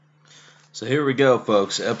So here we go,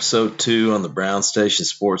 folks. Episode 2 on the Brown Station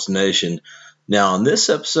Sports Nation. Now, on this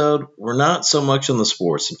episode, we're not so much on the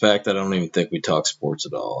sports. In fact, I don't even think we talk sports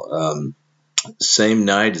at all. Same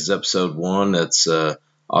night as episode 1. That's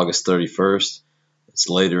August 31st. It's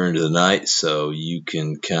later into the night, so you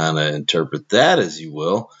can kind of interpret that as you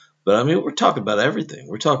will. But, I mean, we're talking about everything.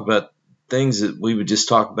 We're talking about things that we would just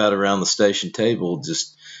talk about around the station table,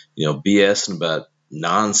 just, BSing about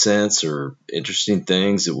nonsense or interesting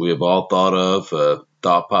things that we have all thought of.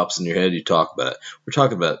 Thought pops in your head, you talk about it. We're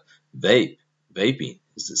talking about vaping.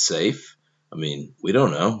 Is it safe? I mean, we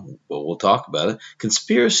don't know, but we'll talk about it.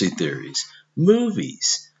 Conspiracy theories,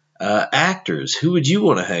 movies, actors. Who would you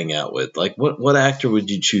want to hang out with? Like, what actor would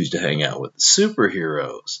you choose to hang out with?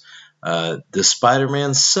 Superheroes. Does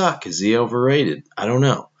Spider-Man suck? Is he overrated? I don't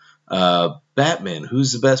know. Batman.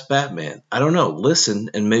 Who's the best Batman? I don't know. Listen,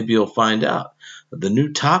 and maybe you'll find out. The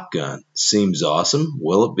new Top Gun seems awesome.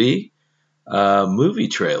 Will it be? Movie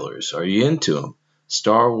trailers. Are you into them?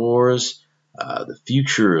 Star Wars. The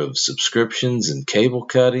future of subscriptions and cable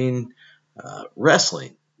cutting.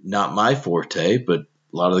 Wrestling. Not my forte, but a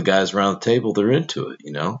lot of the guys around the table, they're into it,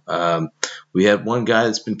 We had one guy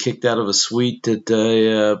that's been kicked out of a suite at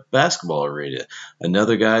a basketball arena.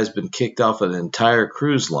 Another guy's been kicked off an entire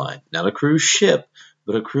cruise line. Not a cruise ship,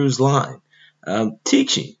 but a cruise line.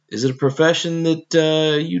 Teaching. Is it a profession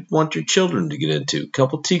that you'd want your children to get into? A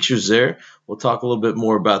couple teachers there. We'll talk a little bit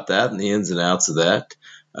more about that and the ins and outs of that.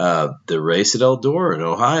 The race at Eldora in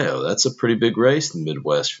Ohio. That's a pretty big race in the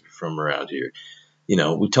Midwest from around here.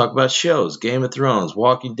 We talk about shows, Game of Thrones,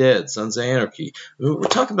 Walking Dead, Sons of Anarchy. We're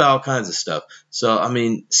talking about all kinds of stuff. So,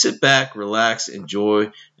 sit back, relax,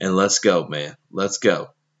 enjoy, and let's go, man. Let's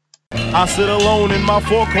go. I sit alone in my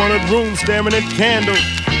four-cornered room staring at candles.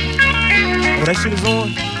 Oh, that shit is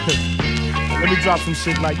on? Let me drop some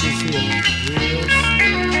shit like this here.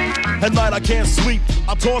 At night I can't sleep.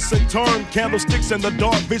 I toss and turn. Candlesticks in the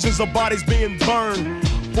dark. Visions of bodies being burned.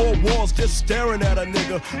 Four walls just staring at a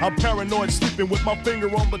nigga. I'm paranoid sleeping with my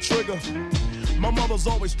finger on the trigger. My mother's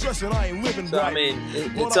always stressing I ain't living right.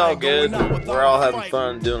 It's all good. We're all having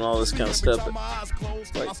fun doing all this kind of stuff.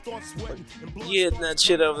 But you hitting that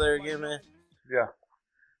shit over there again, man? Yeah.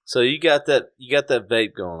 So you got that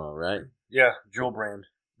vape going on, right? Yeah, Juul brand.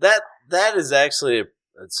 That is actually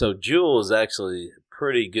so Juul is actually a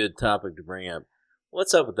pretty good topic to bring up.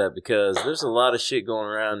 What's up with that? Because there's a lot of shit going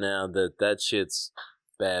around now that shit's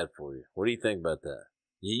bad for you. What do you think about that?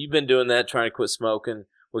 You've been doing that, trying to quit smoking,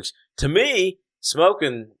 which to me,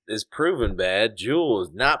 smoking is proven bad. Juul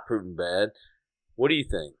is not proven bad. What do you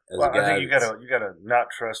think? I think you gotta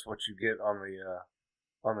not trust what you get on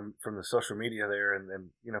the from the social media there,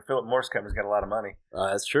 and Philip Morris Company's got a lot of money.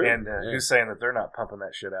 That's true. And who's saying that they're not pumping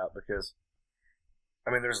that shit out? Because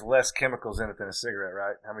there's less chemicals in it than a cigarette,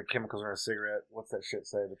 right? How many chemicals are in a cigarette? What's that shit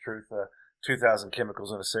say? The truth? 2,000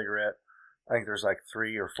 chemicals in a cigarette. I think there's like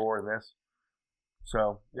 3 or 4 in this.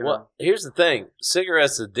 So, here's the thing.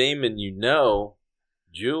 Cigarettes, a demon, Juul,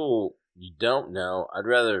 you don't know. I'd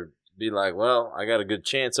rather be like, well, I got a good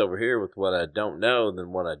chance over here with what I don't know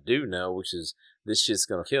than what I do know, which is this shit's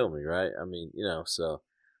going to kill me, right? So.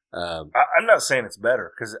 I'm not saying it's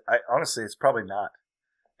better, because honestly, it's probably not.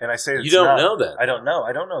 And I say it's you don't not. know that. I don't know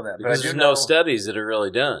that. Because but there's no studies that are really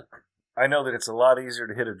done. I know that it's a lot easier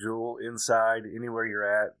to hit a Juul inside anywhere you're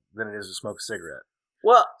at than it is to smoke a cigarette.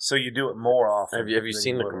 Well, so you do it more often. Have you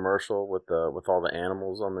seen the commercial with all the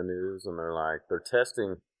animals on the news, and they're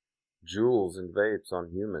testing Juuls and vapes on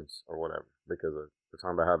humans or whatever, because they're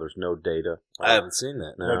talking about how there's no data. I haven't seen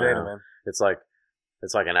that. No data, man. It's like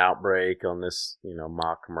an outbreak on this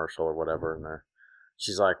mock commercial or whatever, and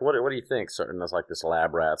she's like, what do you think, sir? And there's like this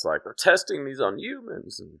lab rat's like, they're testing these on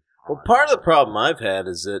humans. And well, part of the problem I've had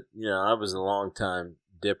is that I was a long time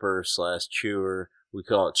dipper / chewer. We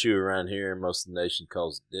call it chew around here. Most of the nation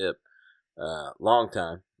calls it dip. Long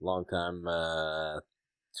time,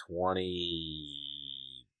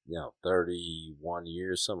 31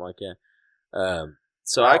 years, something like that.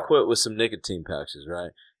 So I quit with some nicotine pouches,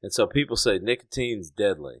 right? And so people say nicotine's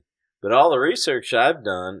deadly. But all the research I've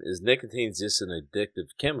done is nicotine's just an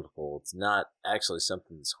addictive chemical. It's not actually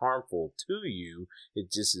something that's harmful to you.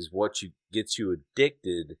 It just is what gets you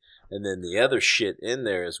addicted, and then the other shit in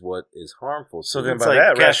there is what is harmful. So then, by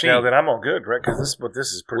that rationale, then I'm all good, right? Because this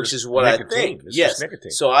is which is what nicotine. I think. It's yes. just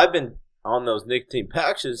nicotine. So I've been on those nicotine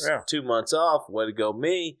pouches 2 months off. Way to go,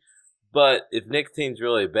 me! But if nicotine's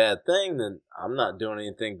really a bad thing, then I'm not doing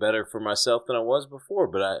anything better for myself than I was before.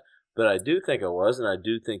 But I do think I was, and I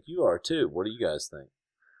do think you are too. What do you guys think?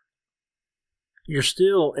 You're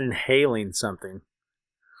still inhaling something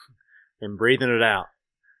and breathing it out.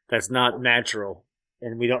 That's not natural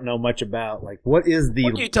and we don't know much about like what is the.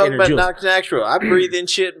 What are you talking about? inner jewel? Not natural. I breathe in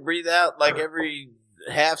shit and breathe out like every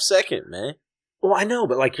half second, man. Well, I know,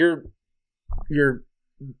 but like you're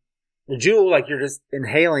the jewel, like you're just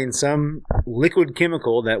inhaling some liquid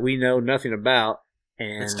chemical that we know nothing about,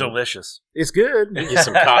 and It's delicious. It's good. You get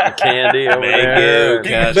some cotton candy over Mango, there.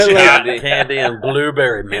 cotton Cotton candy and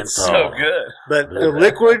blueberry menthol. It's so good. But the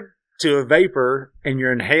liquid to a vapor, and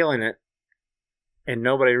you're inhaling it, and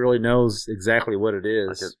nobody really knows exactly what it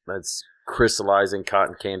is. That's crystallizing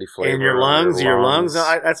cotton candy flavor. And your lungs.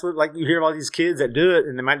 That's what, like, you hear about these kids that do it,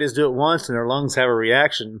 and they might just do it once, and their lungs have a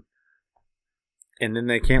reaction, and then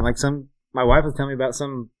they can't. Like my wife was telling me about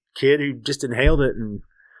some kid who just inhaled it, and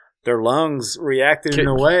their lungs reacted in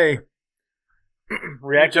a way.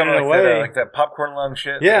 Like that popcorn lung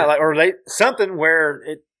shit. Yeah, something where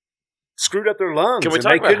it screwed up their lungs. Can we and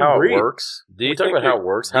talk they about couldn't how breathe. it works? Do you talk about how it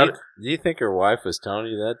works? Do you think her wife was telling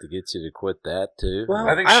you that to get you to quit that too? Well,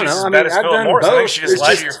 I think I don't she's know. as I bad mean, as I've Philip done Morris. I think both. she just It's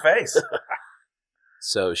lied just- to your face.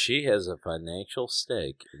 So she has a financial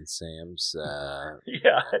stake in Sam's.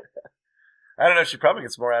 Yeah. I don't know. She probably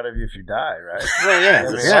gets more out of you if you die, right? Well, yeah,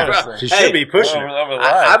 I mean, yeah. honestly. She should be pushing it. Over the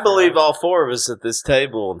I life, believe you know? all four of us at this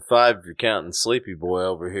table, and five if you're counting Sleepy Boy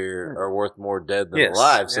over here, are worth more dead than Yes.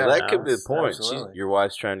 alive. So Yeah, that could be the point. absolutely. Your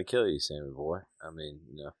wife's trying to kill you, Sammy Boy. I mean,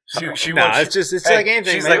 She No, wants- it's Hey, like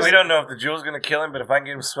anything. she's man. like, we don't know if the jewel's going to kill him, but if I can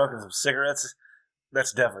get him smoking some cigarettes,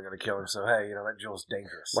 that's definitely going to kill him. So, hey, that jewel's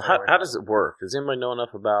dangerous. Well, how does it work? Does anybody know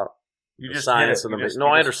enough about You the just science hit of it. the You No,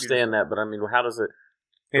 I you understand that, but I mean, how does it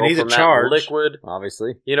It go needs a from that charge, liquid?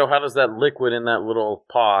 obviously. How does that liquid in that little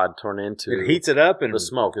pod turn into It heats it up and the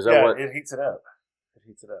smoke? Is that Yeah, what? it heats it up. It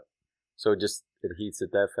heats it up. So it heats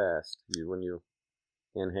it that fast. When you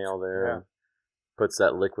inhale there, Yeah. and puts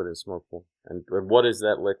that liquid in smoke. And what is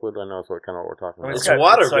that liquid? I know it's what we're talking I mean, about. It's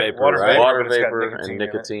water like vapor, water right? Water but it's got vapor and in it.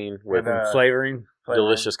 nicotine with And, flavoring.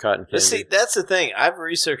 delicious cotton candy. But see, that's the thing. I've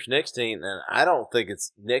researched nicotine, and I don't think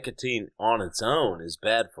it's nicotine on its own is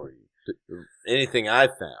bad for you. Anything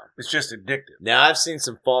I've found. It's just addictive. Now, I've seen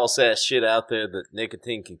some false ass shit out there that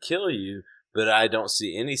nicotine can kill you, but I don't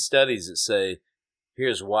see any studies that say,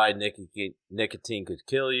 here's why nicotine could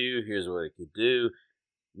kill you, here's what it could do.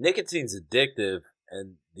 Nicotine's addictive,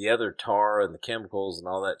 and the other tar and the chemicals and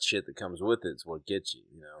all that shit that comes with it is what gets you,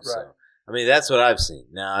 So, Right. I mean, that's what I've seen.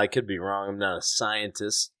 Now, I could be wrong. I'm not a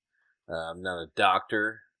scientist. I'm not a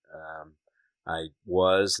doctor. I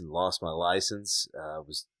was and lost my license.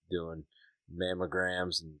 Was doing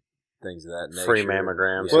mammograms and things of that nature. Free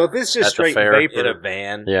mammograms. Yeah. Well, if it's just At the straight fair. vapor, In a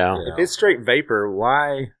van. Yeah. you know. if it's straight vapor,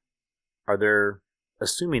 why are there,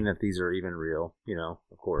 assuming that these are even real,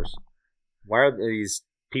 of course, why are these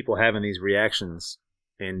people having these reactions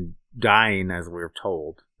and dying as we're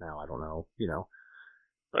told? Now, I don't know,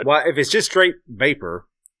 Right. Why, if it's just straight vapor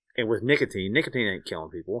and with nicotine ain't killing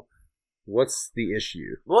people, what's the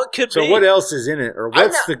issue? Well, it could So be. what else is in it? Or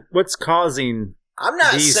what's causing I'm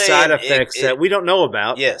not these saying side effects that we don't know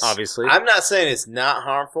about, Yes, obviously? I'm not saying it's not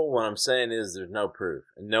harmful. What I'm saying is there's no proof,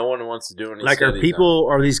 and no one wants to do any. Like, are studies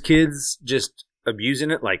are these kids just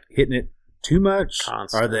abusing it, like hitting it too much?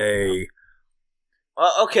 Constantly. Are they?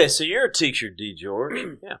 okay, so you're a teacher, D. George.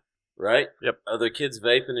 Yeah. Right. Yep. Are there kids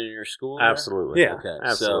vaping in your school? there? Absolutely. Yeah. Okay.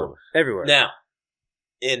 Absolutely. Everywhere. So now,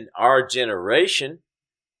 in our generation,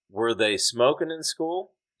 were they smoking in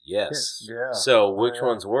school? Yes. Yeah. So which Yeah.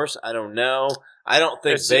 one's worse? I don't know. I don't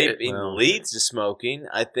think It's- vaping well- leads to smoking.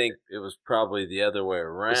 I think it was probably the other way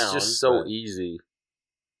around. It's just so but- easy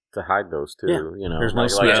to hide those too. Yeah. There's no like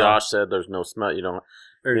smell. Josh said, there's no smell. You don't.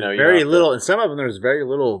 There's you very have to- little, and some of them there's very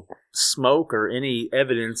little smoke or any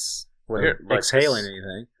evidence When of you're, like, exhaling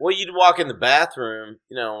anything. Well, you'd walk in the bathroom,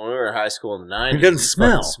 when we were in high school in the 90s. It doesn't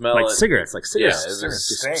you'd fucking smell like it. cigarettes, like cigarettes. Yeah, it was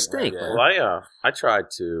just stink, stink. right? man. Well, I tried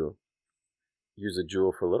to use a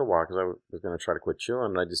jewel for a little while because I was going to try to quit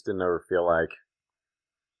chewing, and I just didn't ever feel like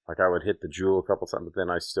I would hit the jewel a couple times, but then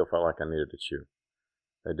I still felt like I needed to chew.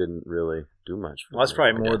 I didn't really do much. For Well, that's me,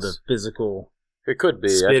 probably I more guess. the physical It could be.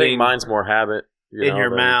 I spitting think mine's more habit. in your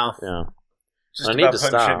mouth. Yeah. It's just I need about to putting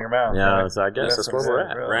stop. shit in your mouth. Yeah, right? so I guess that's where what we're it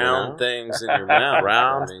is, at. really. Round things in your mouth.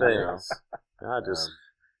 Round I mean, things. I just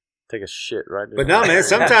take a shit right there. But no, man.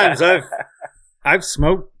 Sometimes I've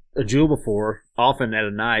smoked a jewel before, often at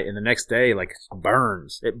a night, and the next day, like, it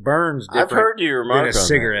burns. It burns different. I've heard you remark a on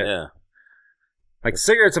cigarette. That, yeah. Like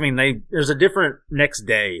cigarettes, I mean, there's a different next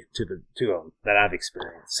day to them that I've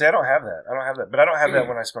experienced. See, I don't have that. But I don't have that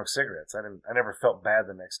when I smoke cigarettes. I never felt bad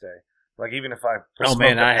the next day. Like, even if I Oh, smoked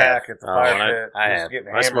man, a I pack have. at the Oh, fire and I- pit, I just have. getting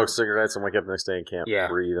I hammered. smoke cigarettes and wake up the next day and can't Yeah.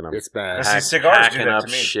 breathe, and I'm It's bad. Now, see, cigars do hacking that up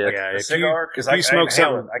to me. shit. Yeah, A if cigar, because if I you smoke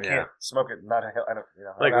inhale it. something- I can't smoke it. I don't.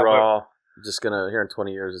 Like I- raw. just gonna here in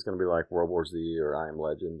 20 years it's gonna be like World War Z or I Am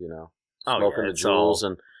Legend, Oh, smoking yeah, the it's jewels,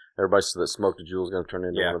 all- and everybody that smoked the jewels is gonna turn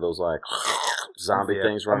into one of those like zombie Yeah,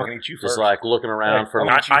 things, I'm right? gonna eat you Just first. like looking around Hey, for I'm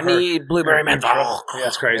gonna eat you I first. need blueberry menthol.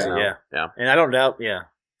 That's crazy. Yeah. Yeah. And I don't doubt. Yeah.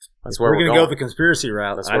 That's If where we're we're gonna going. go the conspiracy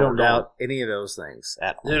route. That's I where don't we're going. doubt any of those things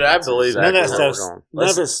at all. Dude, I believe None of that exactly where stuff. we're going. None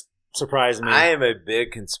of this surprised me. I am a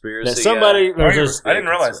big conspiracy that somebody guy. was just. I didn't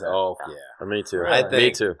realize that. Oh yeah, Me too. Really?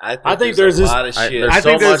 Me too. I think, I think there's there's a lot of I, shit. there's I so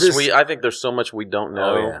think there's much this- I think there's so much we don't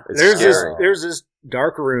know. Oh, yeah. It's There's scary. this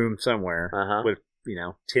dark room somewhere Uh-huh. with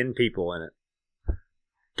 10 people in it,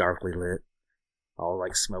 darkly lit, all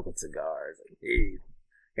like smoking cigars, like, hey.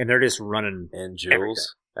 And they're just running. and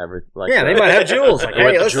Jules. Yeah, they might have jewels. Like,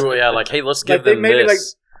 hey, let's, like, hey, let's give like, they them maybe,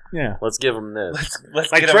 this. yeah, Let's give them this.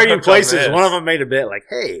 Let's like get 'em Trading hooked on Places. this. One of them made a bet, like,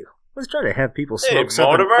 hey, let's try to have people Hey, smoke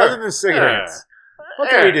something Mortimer. other than cigarettes. What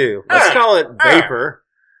can we do? Let's call it vapor.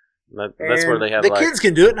 That's where And they have the like kids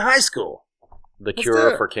can do it in high school. the let's cure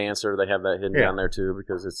do it. for cancer. They have that hidden Yeah. down there too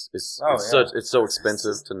because it's Oh, yeah. it's so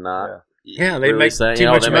expensive to not. Yeah. Yeah, they Really make say, too you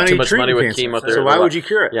know, much they make money too much treating money with cancer. chemotherapy. So why would you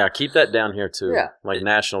cure it? Yeah, keep that down here too. Yeah. Like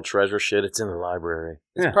national treasure shit. It's in the library.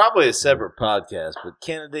 It's Yeah. probably a separate podcast, but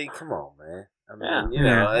Kennedy, come on, man. I mean, you know,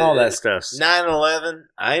 Yeah, all that stuff. 9/11,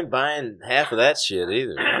 I ain't buying half of that shit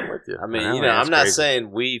either. I'm with you. I mean, Wow, you know, that's I'm not crazy.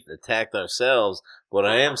 saying we've attacked ourselves. What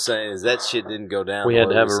I am saying is that shit didn't go down. We the had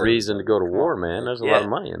way to have a said. reason to go to war, man. There's a lot of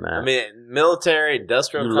money in that. I mean, military,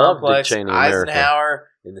 industrial You love Dick complex, Cheney, America. Eisenhower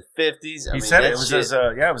in the 50s. I He mean, said that it was shit, his.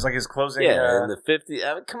 It was like his closing. in the 50s.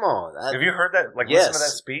 I mean, come on. Have you heard that? Like, Yes. listen to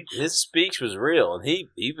that speech. His speech was real, and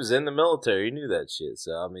he was in the military. He knew that shit.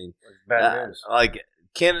 So I mean, Bad news. like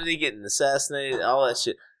Kennedy getting assassinated, all that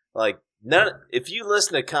shit. Like if you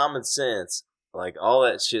listen to common sense, like all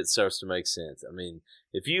that shit starts to make sense. I mean,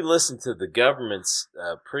 if you listen to the government's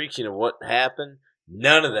preaching of what happened,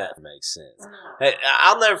 none of that makes sense. Hey,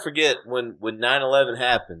 I'll never forget when 9/11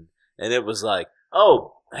 happened, and it was like,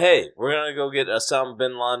 oh, hey, we're gonna go get Osama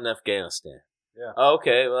bin Laden in Afghanistan. Yeah.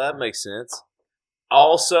 Okay, well that makes sense.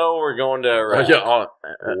 Also, we're going to Iraq.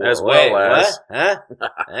 as Wait, well as what? Huh?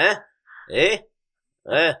 Huh? Eh?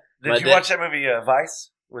 My Did you dad- watch that movie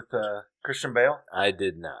Vice with Christian Bale? I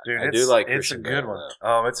did not. Dude, I it's, do like it's Christian a good Bale, one. though.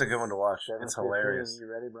 Oh, it's a good one to watch. It's hilarious.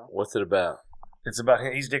 You ready, bro? What's it about? It's about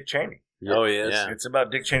him. He's Dick Cheney. Oh, yes. Yeah. It's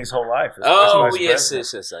about Dick Cheney's whole life. as Oh, vice yes,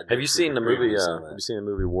 president. yes. I did Have you see seen the the movie? previews on Have that. you seen the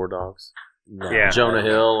movie War Dogs? No. Yeah. Jonah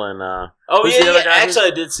Hill and Oh, Who's yeah, the other yeah. guy? Actually,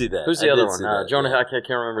 I did see that. who's I the other did one? see that, Jonah yeah. Hill. I can't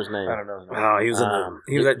remember his name. I don't know. Oh, he was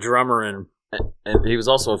he was that drummer in. And he was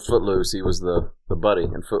also in Footloose. He was the buddy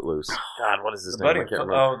in Footloose. God, what is his The name? buddy. I can't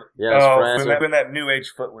remember. Oh, Yeah, his friend. when that new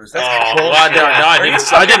age Footloose. That's Oh, bullshit. well, Are you I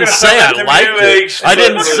fucking didn't say about I the liked new it. age I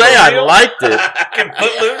didn't Footloose? say I liked it. Fucking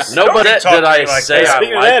Footloose? No, Don't but you that- talk did to I me like say that. I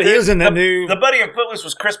Speaking of liked that, he it? was in the new. The buddy in Footloose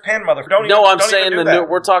was Chris Penn, mother. Don't No, even, I'm don't saying even the do new. that.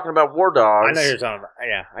 We're talking about War Dogs. I know you're talking about.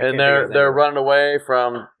 Yeah, I And can't think of they're his name. running away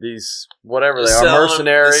from these whatever they are Selling them-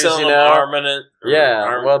 mercenaries, selling you them know. armament. or Yeah,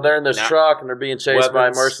 arm- well, they're in this not- truck and they're being chased by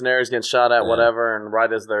weapons. mercenaries, getting shot at, Yeah. whatever. And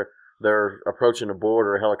right as they're approaching the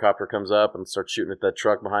border, a helicopter comes up and starts shooting at that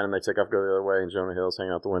truck behind them. They take off, go the other way, and Jonah Hill's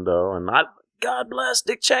hanging out the window. And God bless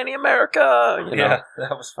Dick Cheney, America. You know, Yeah,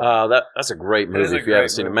 that was fun. that's a great It is movie. a If you haven't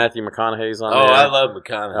great seen it, movie. Matthew McConaughey's on Oh, there. I love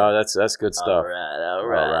McConaughey. Oh, that's good stuff. All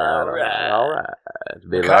right. All right.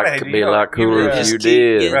 Be a McConaughey, lot, do be you a know- lot you cooler were, if Just you keep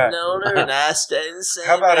did. getting Right. older and I stay the same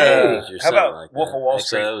How about, age, or how something about like Wolf that. of Wall Actually,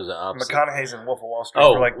 Street? that was the opposite. McConaughey's in Wolf of Wall Street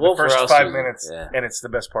Oh, for like Wolf the of first Wall 5 Street, minutes, yeah. and it's the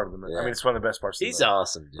best part of the movie. I Yeah. mean, it's one of the best parts of the He's movie.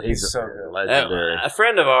 awesome, dude. He's so good. Legendary. A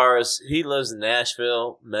friend of ours, he lives in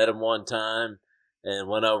Nashville, met him one time and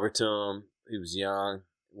went over to him. He was young,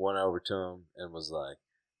 went over to him and was like,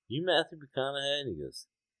 "You Matthew McConaughey?" And he goes,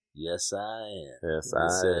 "Yes, I am." Yes, And he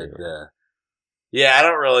I said, am. "Yeah, I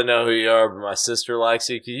don't really know who you are, but my sister likes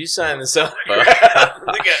you. Can you sign this autograph?"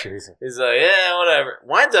 The guy- He's like, "Yeah, whatever."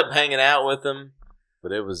 Winds up hanging out with him,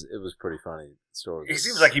 but it was pretty funny story. He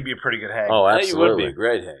seems like he'd be a pretty good hang. Oh, Yeah, you would absolutely. be a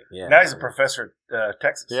great hang. Yeah. Now he's a professor at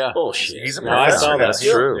Texas. Yeah. Bullshit. He's a No, I professor. saw now. that's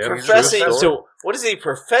true. Yeah, he's a Professing professor. to what is he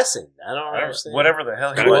professing? I don't understand. Whatever the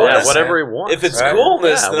hell he Well, Yeah, that's- whatever he wants. If it's Right.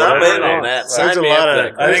 coolness, Yeah, then I'm whatever in it on is. that. There's Sign a me lot up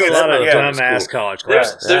of for that. I think there's a it's- lot of yeah, dumbass it's college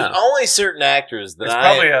There's classes. Yeah. there's only certain actors that It's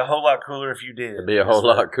probably I. a whole lot cooler if you did. It'd be a whole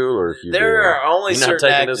lot cooler if you There did. are only You're not certain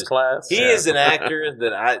taking actors. this class? He is an actor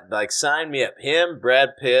that I like. Sign me up. Him,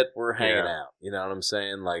 Brad Pitt, we're hanging Yeah. out. You know what I'm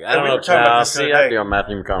saying? Like I Yeah, don't we know. were talking about this the see, other I'd day. be on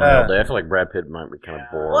Matthew McConaughey all day. I feel like Brad Pitt might be kind of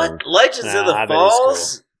boring. What Legends of the Nah, I bet he's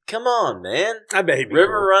Falls? Come on, man. I bet he'd be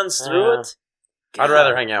River cool. runs through it. I'd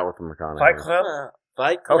rather hang out with McConaughey. Fight Club.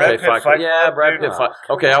 Fight Club. Okay, Brad Pitt, Fight yeah, Club, Brad dude. Pitt.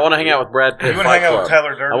 Okay, I want to hang out with Brad Pitt. You want to hang out with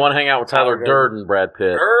Tyler Durden? I want to hang out with Tyler Durden, Brad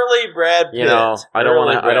Pitt. Early Brad Pitt. You know, I don't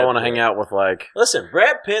want to. I don't want to Pitt. hang out with like Listen,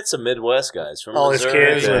 Brad Pitt's a Midwest guy. He's from all his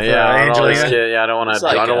Missouri. kids with yeah, all Angelina. his kid- yeah, I don't want It's to.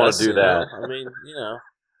 like I don't want us, to do you know? that. I mean, you know,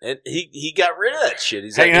 and he got rid of that shit.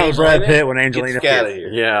 He's Hanging like, out with Brad Angelina, Pitt when Angelina. Get out of here.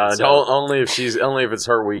 Yeah, So- only if it's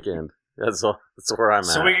her weekend. That's where I'm at.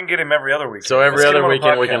 So we can get him every other weekend. So every Let's get him other on the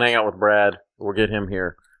weekend we can podcast. hang out with Brad. We'll get him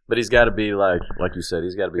here, but he's got to be like you said.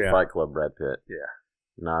 He's got to be Yeah. Fight Club Brad Pitt. Yeah.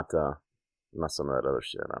 Not some of that other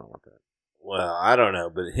shit. I don't want that. Well, I don't know,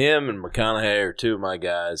 but him and McConaughey are two of my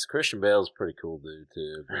guys. Christian Bale's a pretty cool dude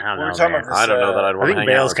too. I don't We were know, talking man. about this, I don't know that I'd I want to think hang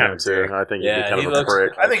Bale's out kind with of him a too. I think Yeah, he'd be kind he of a looks-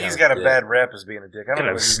 prick. I think he's got a Yeah. bad rep as being a dick. I don't Kind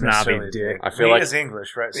know of if he's snobby necessarily a dick. dick. I feel he like- is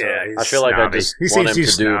English, right? So Yeah, he's I feel like I snobby. just He want seems him too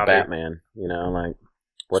to do snobby. Batman. You know, like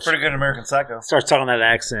it's what's pretty good in American Psycho. Starts talking that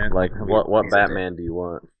accent. like He'll be- what he's a dick. Batman do you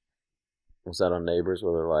want? Was that on Neighbors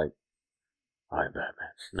where they're like, I'm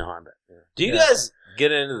Batman. No, I'm Batman. Do you Yeah. guys get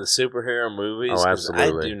into the superhero movies? Oh, 'Cause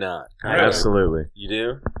absolutely. I do not. Really? Absolutely. You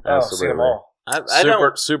do? Oh, I've seen them all. I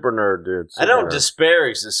don't. Super nerd, dude. I don't Super nerd.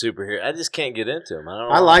 disparage the superhero. I just can't get into them. I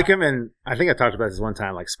don't. I know. like him, and I think I talked about this one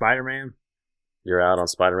time, like Spider-Man. You're out on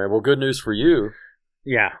Spider-Man. Well, good news for you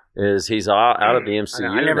Yeah, is he's out of the MCU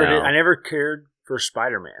I never now. did. I never cared for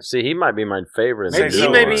Spider-Man. See, he might be my favorite. in Maybe- the he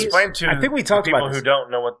new may be- ones. Explain to I think we talked people about this. who don't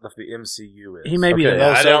know what the MCU is. He may be Okay, the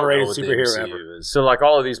most I don't know overrated what the superhero MCU ever. is. So, like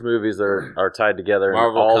all of these movies are tied together, and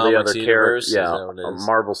Marvel all the Comics other universe, characters, is yeah, that what it a is?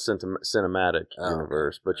 Marvel cinematic Oh,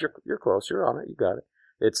 universe. But you're close. You're on it. You got it.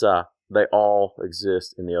 It's they all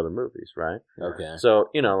exist in the other movies, right? Okay. So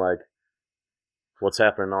like what's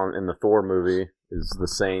happening in the Thor movie is the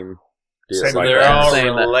same deal. Same Like, they're that. all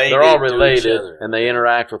Same that- related They're all to each related, other. and they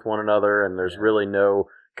interact with one another, and there's Yeah. really no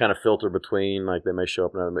kind of filter between. Like they may show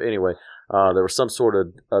up in another. But anyway, there was some sort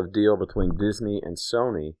of deal between Disney and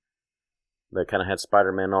Sony that kind of had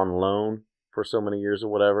Spider-Man on loan for so many years or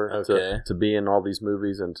whatever Okay. to be in all these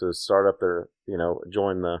movies and to start up their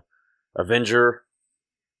join the Avenger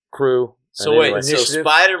crew. So And wait, anyway- so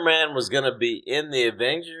Spider-Man was going to be in the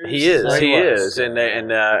Avengers? He is. Like He what? is. And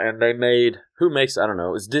they made. Who makes? I don't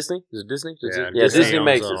know. Is Disney? Is it Disney? Yeah, Disney, Disney owns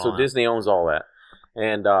makes it it. So all. Disney owns all that.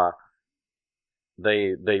 And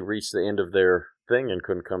they reached the end of their thing and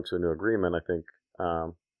couldn't come to a new agreement. I think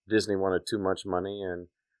Disney wanted too much money and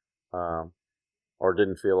or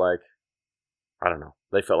didn't feel like, I don't know.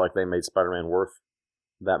 They felt like they made Spider-Man worth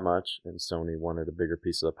that much, and Sony wanted a bigger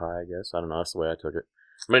piece of the pie. I guess I don't know. That's the way I took it.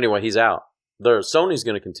 But anyway, he's out. Sony's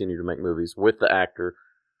going to continue to make movies with the actor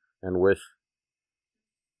and with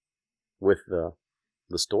the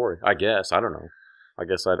story. I guess I don't know. I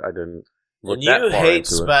guess I didn't look And that you far hate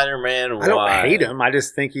into it. Spider-Man. I don't why? hate him. I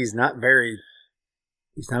just think he's not very.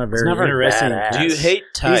 He's not a very not very interesting. badass. Do you hate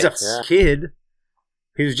He's types? a kid.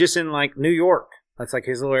 He was just in like New York. That's like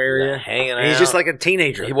his little area. hanging out. And he's just like a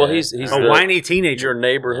teenager. He's a whiny teenager. your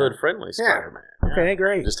neighborhood friendly Spider-Man. Okay,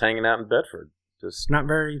 great. Just hanging out in Bedford. Just not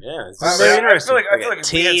very. yeah. It's I, just mean, very I interesting. feel like if we had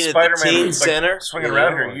teen at the Spider-Man teen like, center, swinging you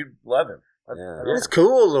around know? here, you'd love him. Yeah. It's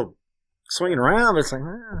cool to swinging around, but it's like,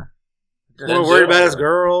 Just we're worried about his enjoy it.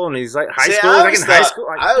 girl, and he's like high See, school. I Like always in high thought- school.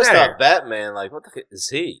 Like, I always hey. thought Batman, like, what the fuck is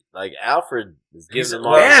he? Like, Alfred is He's- giving him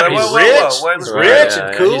well, all Yeah, whoa, he's whoa, whoa, rich. whoa, He's whoa, rich yeah,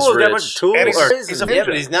 and cool. he's He's got a rich. bunch of tools. And He's Yeah,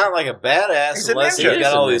 but he's not like a badass He's a unless ninja. he's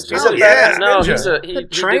got all these He's tools. a badass no, ninja. he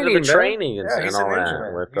did Training, the man. training and, Yeah, he's and a all ninja, that.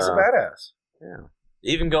 man. With, He's a badass. yeah.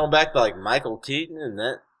 Even going back to like Michael Keaton and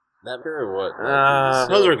that or what?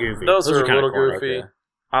 Those are goofy. Those are a kinda little corny. goofy. Okay.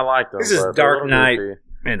 I like them. This is but they're a Dark little Knight. goofy.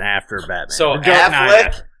 And after Batman. So The Dark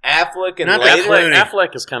Knight. Affleck, and Not the later. Clooney.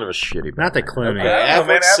 Affleck is kind of a shitty. Not the Batman. Clooney. Okay. I don't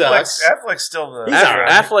know, man. Affleck sucks. Affleck's still the. He's all right.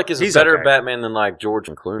 Affleck is He's a better okay. Batman than like George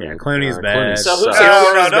and Clooney. Yeah, Clooney's bad. Clooney So who's sucks. the-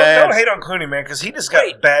 No, bad. don't hate on Clooney, man, because he just got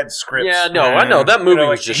Wait. bad scripts. Yeah, no, I know that movie You know,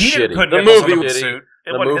 was like, just he shitty. didn't put The nipples on movie the was suit.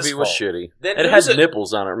 It The wasn't movie his was fault. shitty. Then It who's had a-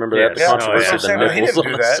 nipples on it. Remember that? The Yeah, controversy yeah. of the I'm saying, he nipples didn't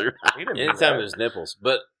on do the that. suit. He didn't do Anytime that. there's nipples,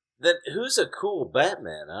 but then who's a cool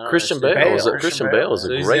Batman? I don't Christian understand. Bale. Bale. Christian Bale. Bale is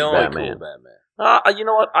So a he's great the only Batman. cool Batman. You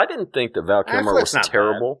know what? I didn't think that Val Kilmer Affleck's was not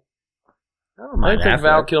terrible. I don't I mind didn't think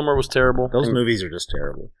Val Affleck. Kilmer was terrible. Those And- movies are just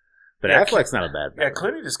terrible. But Yeah, Affleck's not a bad Yeah, Batman.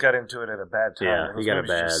 Clooney just got into it at a bad time. Yeah, Those he got a movies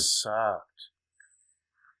bad- just sucked.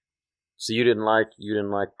 So you didn't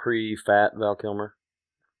like pre-fat Val Kilmer?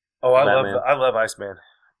 Oh, Batman. I love Iceman.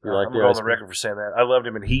 You like I'm the on the Iceman? record for saying that. I loved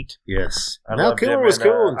him in Heat. Yes. I Val loved Kilmer him was in,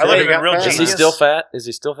 cool. I until loved he him in got Real fat. Is he Genius. still fat? Is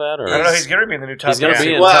he still fat? Or I don't know. He's going to be in the new Top He's gonna Gun.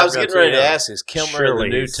 be in Well, Top I was Gun getting too, ready to yeah. ask, is Kilmer in the Surely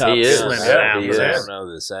new he's- Top he Gun? is. Slimming Yeah, down. he I is. don't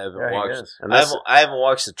know this. I haven't Yeah, he watched. is. And I haven't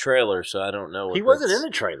watched the trailer, so I don't know. What He wasn't that's- in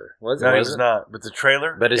the trailer, was he? No, he Was was it? not. But the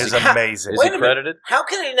trailer But is is he- amazing. Is Wait he a minute. credited? How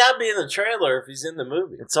can he not be in the trailer if he's in the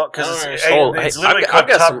movie? It's all I because don't it's, understand. Oh, it's hey, literally I've called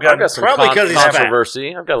got Top some. Gun. I've got some Probably 'cause he's fat.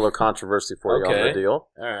 controversy. I've got a little controversy for you on Okay. the deal.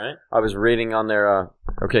 All right. I was reading on their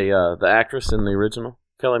the actress in the original,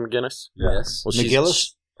 Kelly McGinnis. Yes. Well, she's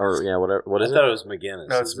McGillis? Or yeah, whatever. What I is thought it? it was McGinnis.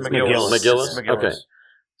 No, it's Is it McGillis. McGillis? It's McGillis. Okay.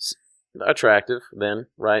 Attractive then,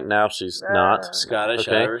 right now she's not. Scottish,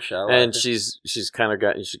 Okay. Irish. I like And it. she's kind of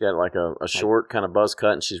got like a short kind of buzz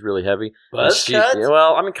cut, and she's really heavy. Buzz And she- cut? yeah,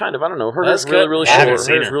 well, I mean, kind of. I don't know. Her hair's Buzz really cut? really I haven't short. seen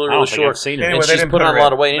Her hair's her. really I really don't think short. I've seen her. Anyway, And they she's didn't put put on her a lot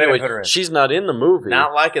in. of weight. They didn't Anyway, put her in. she's not in the movie.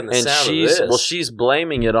 not liking the and sound of she's this. she's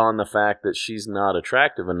blaming it on the fact that she's not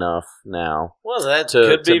attractive enough now Well, that to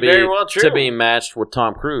could be very well true. to be matched with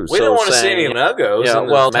Tom Cruise. We So don't want to see saying- any nuggos Yeah, in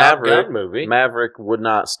the well, Top Maverick- Gun movie. Maverick would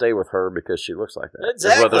not stay with her because she looks like that.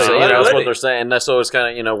 Exactly. Is what they're saying. Why That's would what he? they're saying. And that's so it's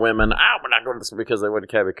kind of women. We're not going to this because they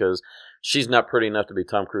wouldn't care because she's not pretty enough to be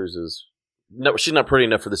Tom Cruise's. No, she's not pretty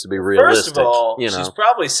enough for this to be realistic. First of all, you know. she's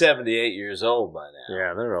probably 78 years old by now.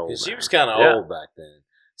 Yeah, they're old. Because she now. was kind of Yeah. old back then.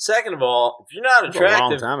 Second of all, if you're not That was a long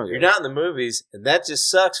attractive, time ago. you're not in the movies, and that just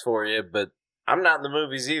sucks for you. But I'm not in the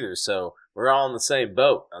movies either, so we're all in the same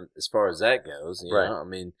boat as far as that goes. You Right. know? I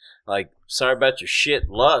mean, like, sorry about your shit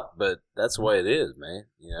luck, but that's the way it is, man.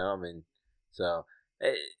 You know, I mean, so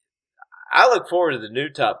I look forward to the new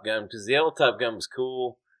Top Gun because the old Top Gun was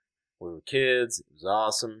cool. We were kids; it was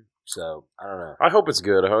awesome. So I don't know. I hope it's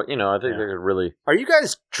good. I hope, I think Yeah. they could really, Are you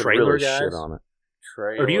guys could trailer really guys? shit on it.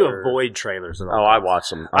 Trailer. Or do you avoid trailers at all? Oh, I watch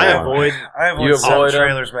them. I avoid I have You some avoid 'em?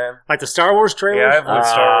 trailers, man. like the Star Wars trailers. Yeah, I avoid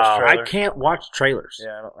Star Ah, Wars I trailers. can't watch trailers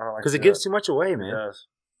Yeah, I don't like because it to gives do too much away, it. It man. does.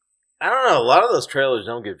 I don't know. A lot of those trailers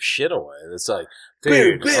don't give shit away. It's like,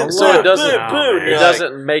 Dude, boom, a boom, So lot. it doesn't. boom, No, boom. man. It You're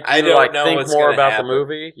doesn't make I you don't know think what's more gonna about happen. the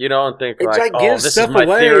movie. You don't think It like, like oh, gives this stuff is my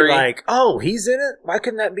away. theory. Like, oh, he's in it. Why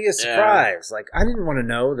couldn't that be a surprise? Like, I didn't want to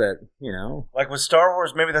know that. Like with Star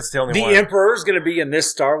Wars, maybe that's the only The one. Emperor's going to be in this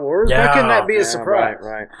Star Wars. Why couldn't that be a surprise?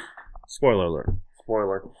 Right. Spoiler alert.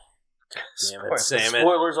 Spoiler. damn it, Sam, it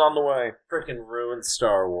Spoilers on the way. freaking ruined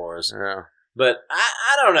Star Wars. Yeah. But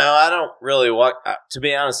I don't know. I don't really watch. To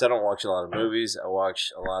be honest, I don't watch a lot of movies. I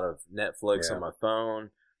watch a lot of Netflix Yeah. on my phone.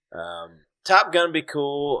 Top Gun be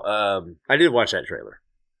cool. I did watch that trailer.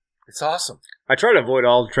 It's awesome. I try to avoid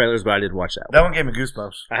all the trailers, but I did watch that one. That one gave me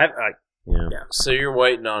goosebumps. I have, Yeah. so you're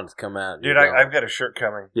waiting on it to come out, Dude, You're going I've got a shirt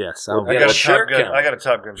coming. yes. Well, I'll, You I got got a a shirt Top Gun. coming. I got a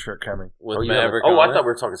Top Gun shirt coming. with Oh, you haven't- Maverick. oh, I on thought it. we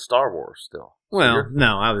were talking Star Wars still. well,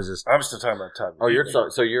 no, I was just. I'm still talking about Top Gun. Oh,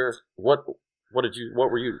 so you're what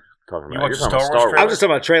were you talking about? You watched You're talking Star Wars I was just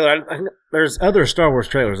talking about trailer. There's other Star Wars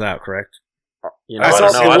trailers out, correct? You I know, I saw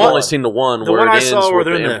don't know. the I've one- only seen the one the where one it I ends saw where with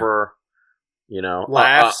they're the in the Emperor.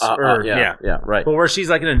 laughs, or- yeah, right. But where she's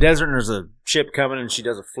like in a desert and there's a ship coming and she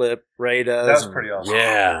does a flip. Ray does. That was and- pretty awesome.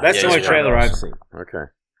 Yeah, That's yeah, the only yeah. trailer I've seen. Okay.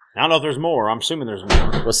 I don't know if there's more. I'm assuming there's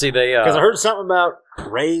more. Well, see, they Because I heard something about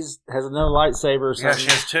Ray's has another lightsaber or Yeah, something. she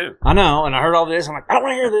has two. I know, and I heard all this. I'm like, I don't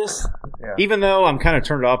want to hear this. Yeah. Even though I'm kind of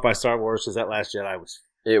turned off by Star Wars because that Last Jedi was.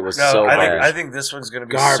 it was No, so I bad. think this one's going to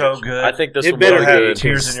be Garbage. so good. I think this It will be better have good.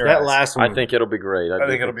 tears in your that eyes. last one. I think it'll be great. I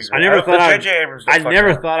think it'll be I great. never thought J.J. Abrams. I don't never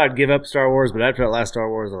fuck around. thought I'd give up Star Wars, but after that last Star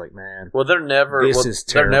Wars, I'm like, man. Well, they're never. This well, is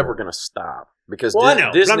they're terrible. never going to stop because Well, I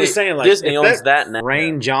know. Disney. But I'm just saying, like, Disney if owns that now.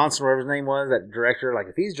 Rain Johnson, whatever his name was, that director, like,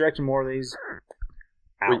 if he's directing more of these,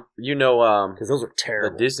 Well, you know, because those are the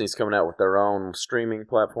terrible. Disney's coming out with their own streaming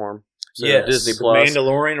platform. So Yes. Disney The Plus.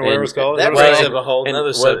 Mandalorian or whatever And it's called. That Well, brings up a whole and- other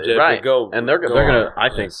well, subject. right. But go, And they're go gonna. on. I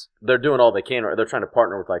think Yes. they're doing all they can. Right? They're trying to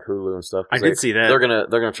partner with like Hulu and stuff. 'cause I did see that. They're gonna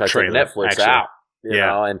try to take trailer, Netflix actually. out. You Yeah.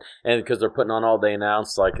 know, and because they're putting on all day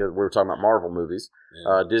announced, like we were talking about Marvel movies.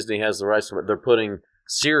 Yeah. Disney has the rights to it. They're putting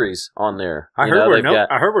series on there. I You heard know, where they've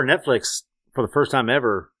got- I heard where Netflix for the first time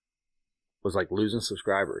ever was like losing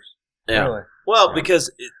subscribers, yeah. Really? Well,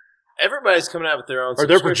 because everybody's coming out with their own or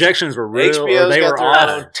their subscription. projections were real, HBO's or they got were their off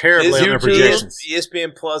own. terribly on their Disney- projections.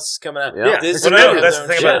 ESPN Plus is coming out. Yeah. Disney Well, got no, that's their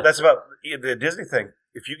the own thing about shit. that's about the Disney thing.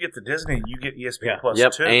 If you get the Disney, you get ESPN Yeah. Plus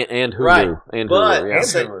Yep, too. and Hulu, Right. and But Hulu. Yeah. at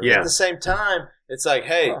the Hulu. Yeah. at the same time, it's like,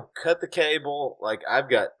 hey, Huh. cut the cable. Like I've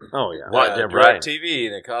got Oh yeah, Right, yeah, right. DirecTV,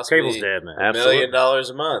 and it costs cable's me dead, man. $1 million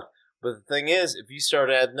a month. But the thing is, if you start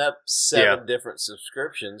adding up seven different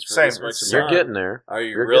subscriptions for Same. this much a You're month, getting there. are you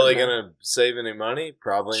You're really getting going to save any money?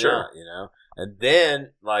 Probably Sure. not, you know? And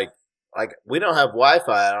then, like we don't have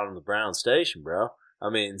Wi-Fi out on the Brown Station, bro. I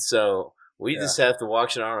mean, so we Yeah. just have to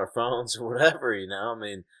watch it on our phones or whatever, you know? I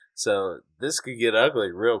mean, So this could get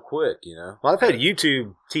ugly real quick, you know. Well, I've had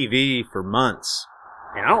YouTube TV for months,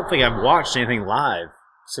 and I don't think I've watched anything live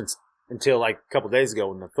until like a couple days ago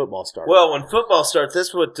when the football started. Well, when football starts,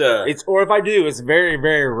 that's what or if I do, it's very,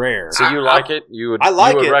 very rare. So you like it? You would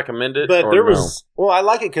recommend it? But or there no? was I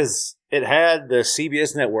like it because it had the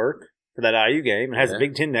CBS network for that IU game. It has the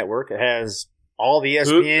Big Ten network. It has all the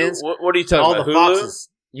ESPNs. What are you talking all about? the Hulu? Foxes.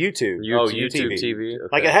 YouTube. YouTube TV. Okay.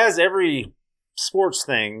 Like it has every sports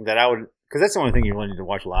thing that I would, because that's the only thing you really need to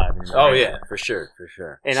watch live. Oh yeah, for sure.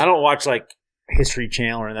 And I don't watch like History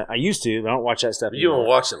Channel or that. I used to, but I don't watch that stuff. You don't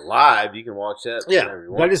watch it live. You can watch that.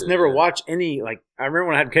 But I just never watch any. Like I remember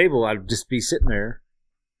when I had cable, I'd just be sitting there,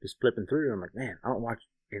 just flipping through. And I'm like, man, I don't watch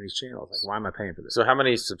any of these channels. Like, why am I paying for this? So how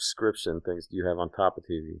many subscription things do you have on top of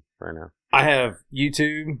TV right now? I have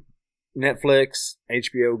YouTube, Netflix,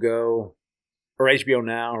 HBO Go, or HBO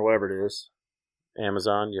Now, or whatever it is.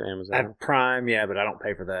 Amazon, your Amazon. I have Prime, but I don't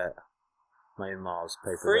pay for that. My in-laws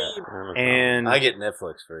pay for Free. that. Amazon. And I get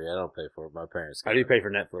Netflix free. I don't pay for it. My parents. I do pay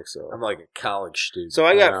for Netflix, though. I'm like a college student. So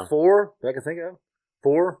I got 4 that I can think of.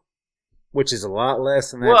 4, which is a lot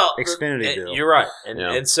less than that Xfinity bill. You're right,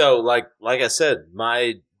 and so like I said,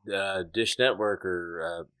 my Dish Network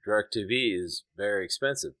or DirecTV is very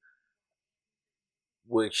expensive,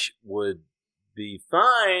 which would be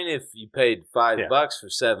fine if you paid $5 for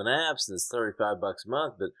 7 apps and it's $35 a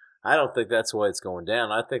month, but I don't think that's the way it's going down.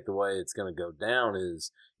 I think the way it's going to go down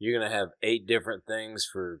is you're going to have 8 different things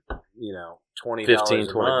for, $20 $15, a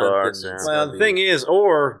 $20 month. yeah. Well, the thing is,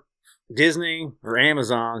 or Disney or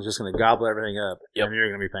Amazon is just going to gobble everything up, and you're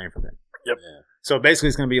going to be paying for them. Yep. Yeah. So basically,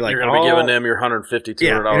 it's going to be like you're going to be giving them your $150,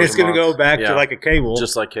 $200 and it's going to go back to like a cable,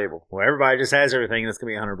 just like cable, where everybody just has everything, and it's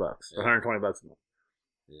going to be $100, $120 a month.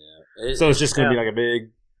 Yeah. So it's just going to be like a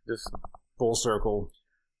big, just full circle.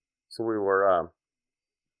 So we were,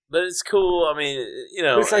 but it's cool. I mean,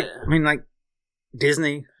 But it's like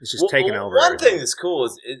Disney is just taking over. One everything. thing that's cool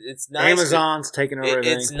is it's nice. Amazon's taking over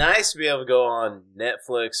everything. It's nice to be able to go on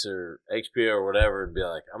Netflix or HBO or whatever and be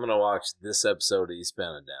like, I'm going to watch this episode of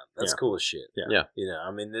Eastbound and Down. That's cool as shit. Yeah.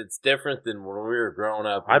 I mean, it's different than when we were growing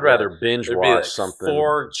up. I'd rather binge watch something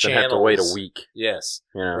 4 than channels. have to wait a week. Yes.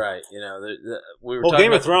 Yeah. Right. We were talking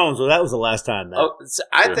Game about of Thrones. Well, that was the last time.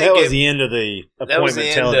 I think that was the end of the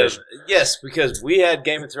appointment television. Yes, because we had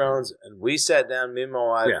Game of Thrones and we sat down, me and my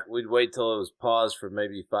wife, we'd wait till it was paused for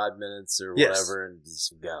maybe 5 minutes or whatever and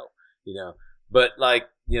just go, But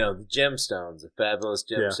the gemstones, the fabulous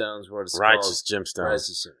gemstones, what it's Righteous called.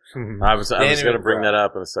 Gemstones. Mm-hmm. I was going to bring that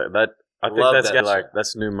up and say that. I think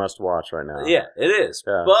that's new must watch right now. Yeah, it is.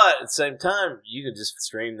 Yeah. But at the same time, you can just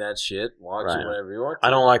stream that shit, watch it whenever you want to. I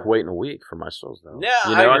don't like waiting a week for my shows though. Yeah,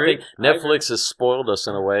 I agree. I think Netflix has spoiled us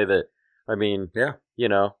in a way that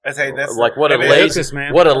That's like what a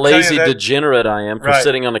lazy that, degenerate I am for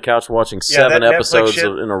sitting on the couch watching 7 episodes in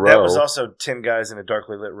a row. That was also 10 guys in a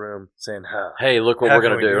darkly lit room saying, "Hey, look what we're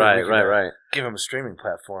going to do!" Right. Give them a streaming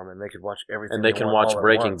platform, and they could watch everything. And they can watch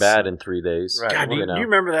Breaking Bad in 3 days. Right. God, do you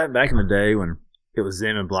remember that back in the day when it was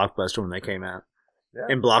them and Blockbuster when they came out? Yeah.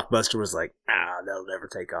 And Blockbuster was like, that'll never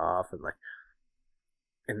take off,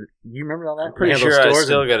 and you remember all that? I'm pretty sure I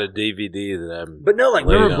still got a DVD that I'm. But no,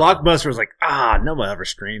 remember Blockbuster was like, nobody ever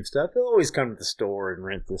streams stuff. They'll always come to the store and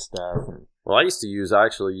rent this stuff. Well, I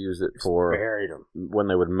actually use it for buried them when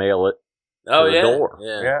they would mail it. Oh, to the door.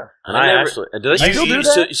 Yeah. And I do they still do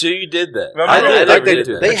that? So you did that? No, I think they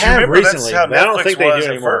do. They have recently, but I don't think they do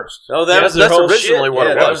anymore. Oh, that's originally what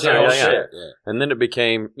it was. Yeah. And then it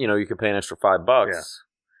became, you could pay an extra $5. Yeah.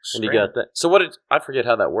 And you got that. So I forget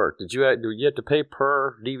how that worked. Do you have to pay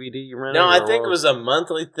per DVD you rented? No, I think it was a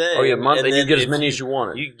monthly thing. Oh, yeah, monthly. You get as many as you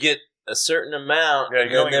wanted. You get a certain amount, and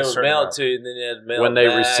then they would mail it to you, and then you had to mail when it they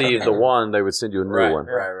back. received the one, they would send you a new one.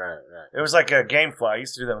 Right. It was like a GameFly. I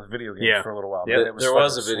used to do that with video games for a little while. Yeah, there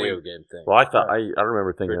was a fucking video sweet. game thing. Well, I thought I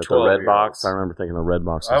remember thinking that the Red Box. I remember thinking the Red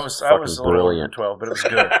Box was fucking brilliant. 12, but it was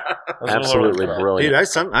good. Absolutely brilliant.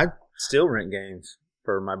 Dude, I still rent games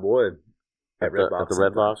for my boy at the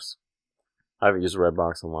Red Box. I haven't used a Red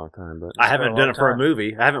Box in a long time, but I haven't done it for a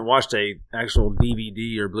movie. I haven't watched a actual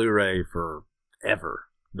DVD or Blu-ray for ever.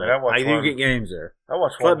 But I do get games there. I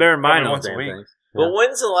watch one. Bear in mind once those a week. things. But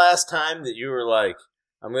when's the last time that you were like,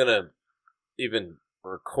 I'm gonna even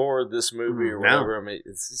record this movie or whatever? I mean,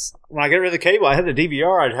 it's just... When I get rid of the cable, I had the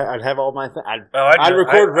DVR. I'd have all my things. I'd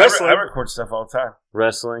record wrestling. I record stuff all the time.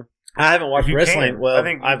 Wrestling. I haven't watched wrestling. Well,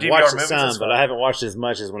 I've DVR watched it movies some, but I haven't watched as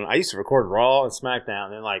much as when I used to record Raw and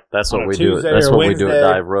SmackDown. And that's what we Tuesday do. That's or what Wednesday, we do at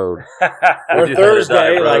Dive Road. Or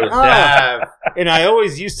Thursday, Dive. And I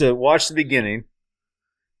always used to watch the beginning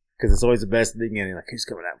because it's always the best at the beginning. Like, who's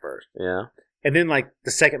coming out first? Yeah. And then like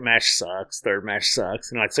the second match sucks, third match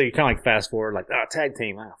sucks, and like so you kind of like fast forward like tag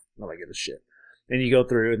team, nobody gives a shit. Then you go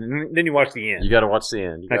through, and then you watch the end. You got to watch the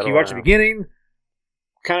end. You watch the beginning,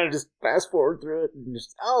 kind of just fast forward through it, and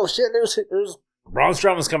just shit, there's Braun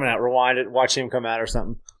Strowman's coming out. Rewind it, watch him come out or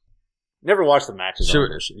something. Never watched the matches. Sure,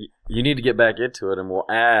 you need to get back into it, and we'll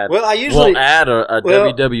add. Well, we'll add a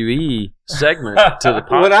WWE segment to the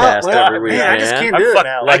podcast every week. Man, I just can't do it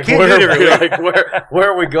now. Like, I can't do it every week.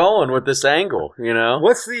 Where are we going with this angle? You know,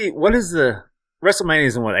 what is the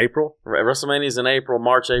WrestleMania's in April? WrestleMania's in April,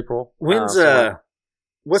 March, April. When's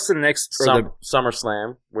what's the next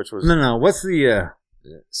SummerSlam? Which was no. What's the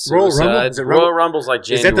Royal Rumble? Royal Rumble's like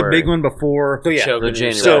January. Is that the big one before? So yeah, the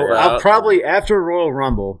January. So I'll probably after Royal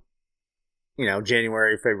Rumble.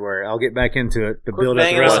 January, February. I'll get back into it to build up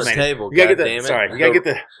the WrestleMania. You gotta get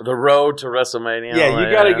the road to WrestleMania. Yeah,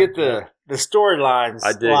 you gotta get the storylines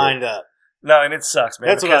lined up. No, and it sucks, man.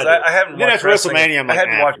 That's what I haven't watched WrestleMania. I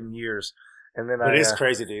hadn't watched in years, and then it is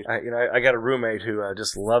crazy, dude. I got a roommate who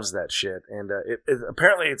just loves that shit, and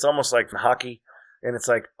apparently it's almost like hockey, and it's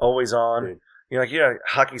like always on. Dude.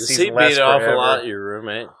 Hockey season lasts forever. Does he beat off a lot, your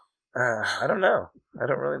roommate? I don't know. I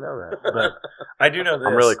don't really know that, but I do know this.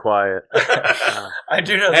 I'm really quiet. I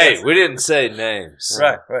do know this. Hey, we didn't say names.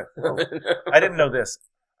 Right. I didn't know this.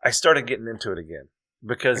 I started getting into it again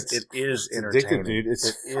because it is entertaining. Addictive, dude. It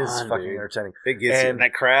is fucking entertaining. It gets in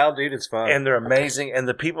that crowd, dude. It's fun. And they're amazing. And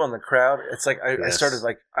the people in the crowd, it's like I started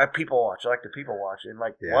I people watch. I like to people watch. And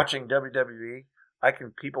watching WWE, I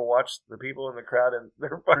can people watch the people in the crowd, and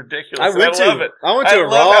they're ridiculous. I love it. I went to a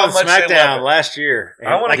Raw and SmackDown last year.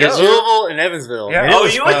 I want to go. Louisville and Evansville. Yeah. Oh,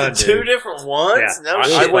 you went to two different ones? Yeah. No,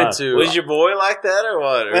 I went to. Was your boy like that or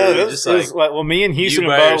what? Or it was well, me and Houston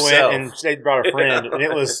and Bo went, and they brought a friend, and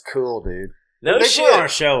it was cool, dude. No they shit. put on a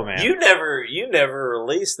show, man. You never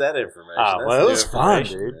released that information. Oh, well, it was fun,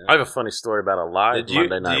 dude. Man. I have a funny story about a live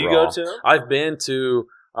Monday Night Raw. Did you go to it? I've been to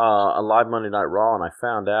a live Monday Night Raw, and I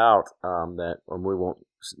found out that, and we won't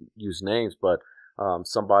use names, but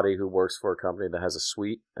somebody who works for a company that has a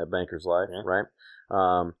suite at Bankers Life, right?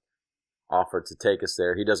 Offered to take us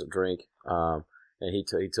there. He doesn't drink, and he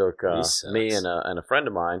took me and a friend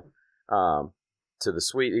of mine to the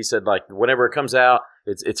suite. He said, like, whenever it comes out,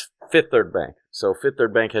 it's Fifth Third Bank. So Fifth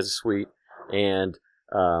Third Bank has a suite, and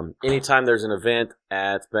anytime there's an event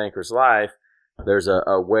at Bankers Life, there's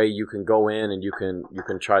a way you can go in and you can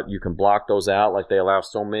block those out. Like, they allow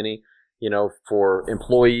so many, for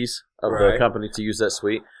employees of the company to use that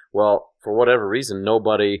suite. Well, for whatever reason,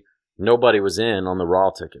 nobody was in on the Raw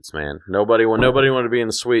tickets, man. Nobody wanted to be in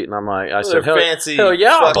the suite, and I said, hell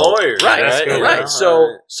yeah, lawyers, right.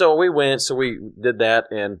 So we went, so we did that,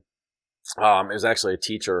 and it was actually a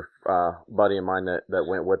teacher buddy of mine that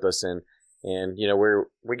went with us, and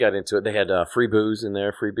we got into it. They had free booze in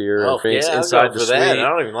there, free beer, and things inside the suite. I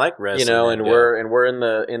don't even like wrestling. And we're in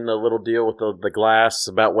the little deal with the glass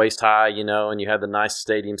about waist high, and you had the nice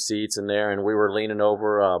stadium seats in there, and we were leaning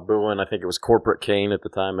over, booing. I think it was Corporate Kane at the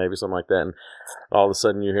time, maybe something like that. And all of a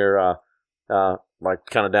sudden you hear, like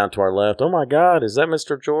kind of down to our left, oh my God, is that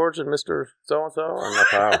Mr. George and Mr. So and so? I'm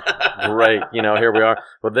like, oh, great, here we are.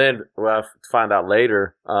 But then I find out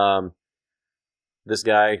later. This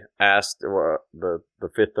guy asked, the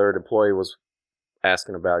Fifth Third employee was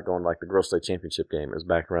asking about going like the Girls State Championship game. It was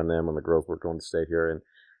back around then when the girls were going to state here,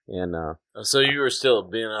 and so you were still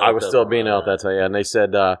being out. I was still being out that time, and they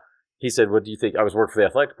said, he said, what do you think? I was working for the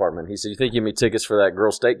athletic department. He said, you think you give me tickets for that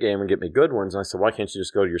Girls State game and get me good ones? And I said, why can't you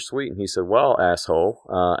just go to your suite? And he said, well, asshole,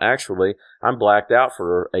 actually, I'm blacked out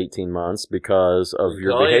for 18 months because of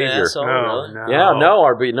your behavior. I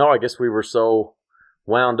guess we were so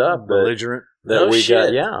wound up, belligerent. And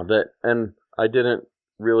I didn't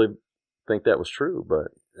really think that was true, but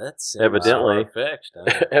that's evidently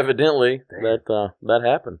that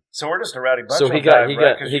happened. So we're just a rowdy bunch. So he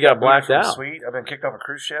got blacked out. Sweet. I've been kicked off a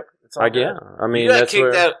cruise ship. It's all good. I mean, you got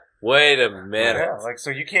kicked out. Wait a minute. Yeah,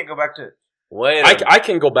 so you can't go back to. I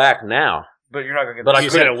can go back now. But you're not going to get. But I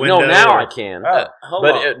couldn't. No, now I can.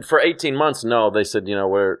 For 18 months, no. They said,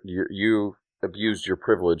 where you abused your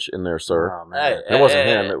privilege in there, sir. Oh, man. It wasn't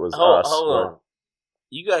him. It was us. Hold on.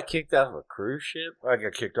 You got kicked off a cruise ship? I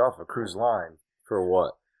got kicked off a cruise line. For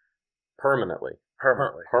what? Permanently.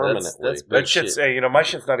 That's that shit's. Hey, my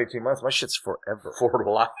shit's not 18 months. My shit's forever. For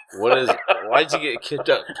life. What is? Why'd you get kicked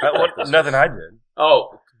up? Nothing I did.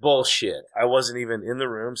 Oh, bullshit! I wasn't even in the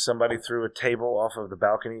room. Somebody threw a table off of the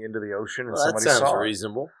balcony into the ocean, and somebody that sounds saw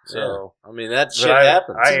reasonable. So I mean, that shit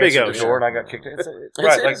happens. I answered the door and I got kicked.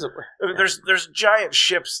 There's giant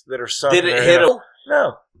ships that are sunk. Did it hit them?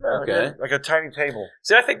 No. Okay. Like a tiny table.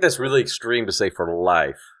 See, I think that's really extreme to say for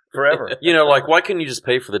life. Forever. Like, why couldn't you just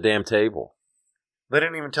pay for the damn table? They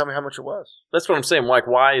didn't even tell me how much it was. That's what I'm saying. Like,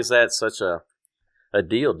 why is that such a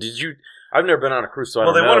deal? Did you? I've never been on a cruise, so I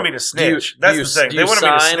Well, don't they know. wanted me to snitch. That's the thing. do They you wanted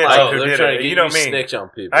me to sign, snitch like- on who they're did trying it. to get You know you me. snitch on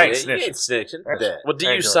people. I ain't Yeah, you snitching. ain't snitching. That's- Yeah. Well, do I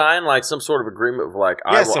you ain't doing sign like some sort of agreement of like,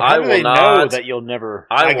 Yeah, so how do they know not? that you'll never?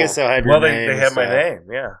 I I guess will- they'll have your Well, name. they and have my stuff. name.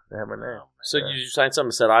 Yeah, they have my name. So Yeah. you signed something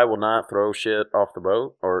that said, I will not throw shit off the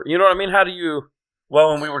boat? Or, you know what I mean? How do you...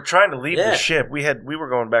 Well, when we were trying to leave Yeah. the ship, we were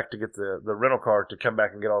going back to get the rental car to come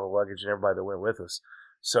back and get all the luggage and everybody that went with us.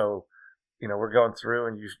 So, you know, we're going through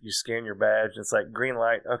and you scan your badge and it's like green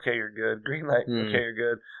light, okay, you're good. Green light, okay, you're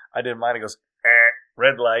good. I did mine. It goes,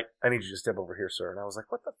 red light. I need you to step over here, sir. And I was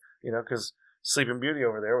like, what the? You know, because Sleeping Beauty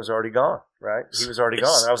over there was already gone, right? He was already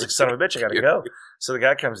gone. And I was like, son of a bitch, I got to go. So the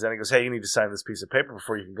guy comes down. He goes, hey, you need to sign this piece of paper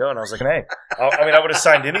before you can go. And I was like, hey, I would have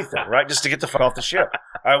signed anything, right? Just to get the fuck off the ship.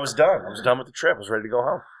 I was done. I was done with the trip. I was ready to go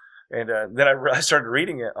home. And then I started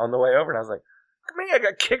reading it on the way over, and I was like, me, I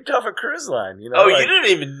got kicked off a cruise line. You know? Oh, like, you didn't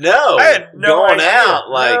even know. I had no going idea. out,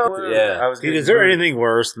 like, No, yeah. I was Dude, getting is there booed. anything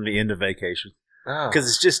worse than the end of vacation? Oh. Because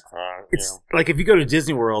it's just, it's like if you go to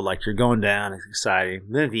Disney World, like you're going down, it's exciting.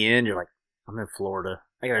 Then at the end, you're like, I'm in Florida.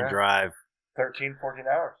 I got to Yeah. drive 13, 14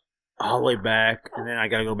 hours. all the way back, and then I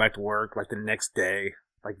got to go back to work like the next day.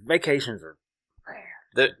 Like vacations are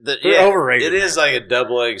They're They're overrated, It is like a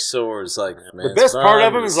double-edged sword. It's like, man, the best it's part fun,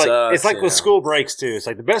 of them but is it like sucks, it's like you with know. school breaks too. It's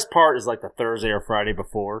like the best part is like the Thursday or Friday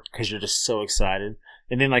before because you're just so excited,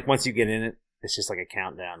 and then like once you get in it, it's just like a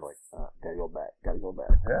countdown. Like gotta go back.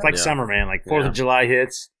 Yeah. It's like Yeah. summer, man. Like 4th Yeah. of July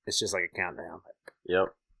hits, it's just like a countdown. Yep.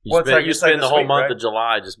 You Well, it's spend, like- you it's like spend the this whole week, month right? of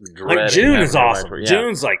July just dreading. Like June having is to go back awesome. to work. Yeah.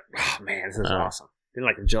 June's like, oh man, this is Oh. awesome. Then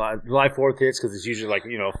like July 4th hits because it's usually like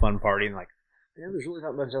a fun party and like, yeah, there's really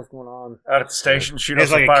not much else going on. Out at the station, shooting It's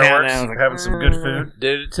some like a fireworks, countdown, like, having some good food.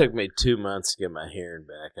 Dude, it took me 2 months to get my hearing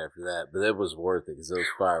back after that, but it was worth it because those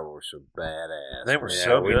fireworks were badass. They were Yeah,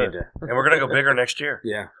 so we good. need to- And we're going to go bigger next year.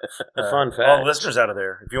 Yeah, A fun All fact. the listeners out of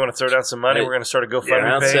there, if you want to throw down some money, Hey, we're going to start a GoFundMe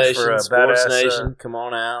Ground page Station, for a Sports badass. Nation, come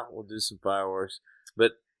on out. We'll do some fireworks.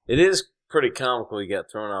 But it is pretty comical. You got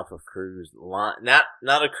thrown off a cruise line, not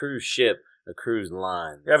a cruise ship, a cruise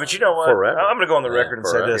line. Yeah, but you know what? Forever. I'm going to go on the Yeah, record and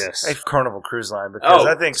say forever. this. Yes. Hey, Carnival Cruise Line, because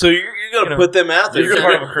I think so you're going to put them out there. You're gonna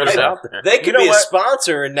put them a cruise Hey, line. They could You know be a what?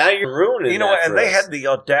 sponsor, and now you're ruining. you know that what? And for they us. had the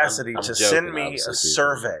audacity I'm to joking, send me a obviously, people.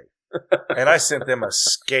 survey, and I sent them a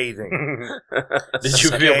scathing. Did you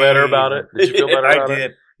feel better about it? Did you feel better I about it?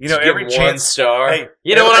 did. You know, Did you every give 'em 1 chance. star. Hey,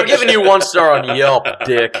 You know what? I'm giving you 1 star on Yelp,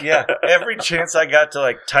 dick. Yeah, every chance I got to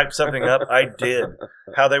like type something up, I did.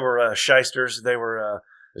 How they were shysters. They were.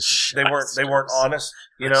 They weren't honest.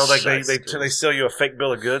 You know, like they sell you a fake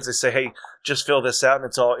bill of goods. They say, "Hey, just fill this out, and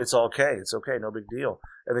it's all okay. It's okay, no big deal."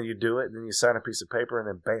 And then you do it, and then you sign a piece of paper, and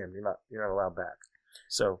then bam, you're not allowed back.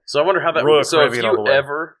 So So I wonder how that Royal works. So if Caribbean all the you way.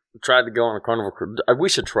 ever tried to go on a Carnival cruise, we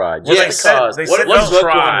should try. Well, Just they said- because. they What said if no. you book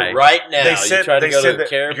Try. one right now? they said you try to go to the that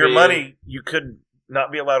Caribbean. your money you could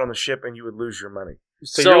not be allowed on the ship, and you would lose your money.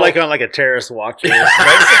 so you're like on like a terrorist watch list.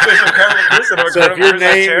 Basically, for Carnival Cruise, and So if your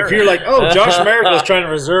name, if you're like, oh, Josh America's trying to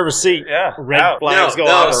reserve a seat, yeah, red out. flags go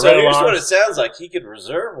no, off. so red here's what alarms. it sounds like. He could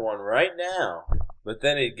reserve one right now, but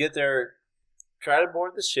then he'd get there, try to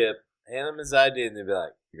board the ship, hand him his ID, and they'd be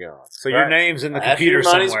like, "You're gone." So your Right. name's in the After computer your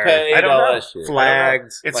money's somewhere. paid, I don't all know. that shit.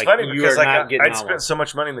 Flags. It's like, funny you because are not getting I'd on spent one. so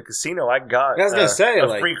much money in the casino. I got I was gonna say, a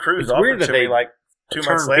like, free cruise it's offered weird that to they me like 2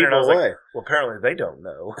 months turn later, and I was people like, away. well, apparently they don't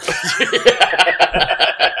know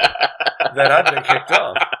that I've been kicked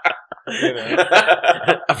off. You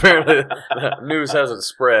know? Apparently, news hasn't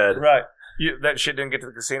spread. Right. That shit didn't get to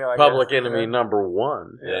the casino. I Public guess. enemy number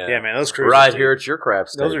 1. Yeah, man, those cruises. Right dude, here at your crap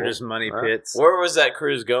stable. Those are just money Huh? pits. Where was that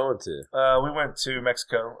cruise going to? We went to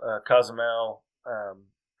Mexico, Cozumel,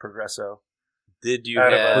 Progreso. Did you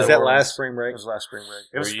Out of, have? Was that Orleans. last spring It break? was last spring break.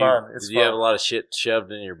 It was were fun. It's did fun. you have a lot of shit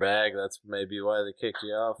shoved in your bag? That's maybe why they kicked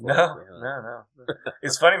you off. No.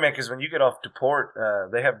 It's funny, man, because when you get off to port,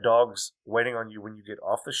 they have dogs waiting on you when you get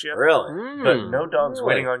off the ship. Really? But no dogs Really?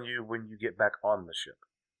 waiting on you when you get back on the ship.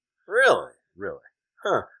 Really? Really.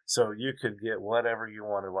 Huh. So you could get whatever you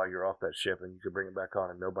wanted while you're off that ship, and you could bring it back on,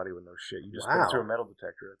 and nobody would know shit. You just put Wow. it through a metal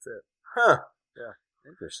detector. That's it. Huh. Yeah.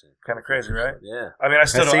 Interesting. Kind of crazy, right? Yeah. I mean, I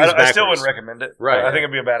still That don't, seems I still backwards. wouldn't recommend it. Right. I think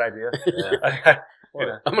it'd be a bad idea. Yeah. You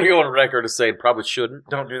know, I'm going to go on record and say probably shouldn't.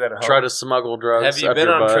 don't do that at home. Try to smuggle drugs. Have you up been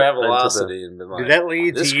your on butt into Travelocity and been like, Did that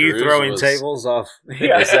lead this to you cruise throwing was- tables off?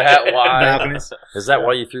 Yeah. Is that why? balconies? Is that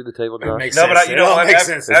why you threw the table, Josh? Makes No, but sense. you know It all what? makes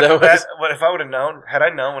After- sense. Is that after what that, it's- what if I would have known? Had I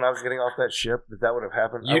known when I was getting off that ship that would have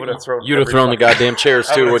happened, I would have thrown. You'd have every thrown the fucking- goddamn chairs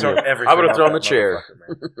I too, would've wouldn't thrown you? everything I would have off thrown the that chair.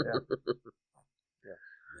 motherfucker, man.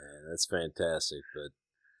 Man, that's fantastic.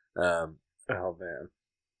 But Oh man,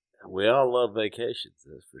 we all love vacations,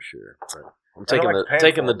 that's for sure. But I'm I don't taking like paying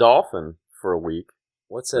taking for the them. dolphin for a week.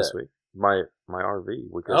 What's this that? week. My RV.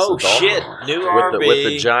 We got Oh some dolphins. shit! New with RV with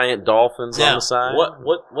the giant dolphins Now, on the side.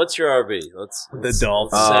 What's your RV? Let's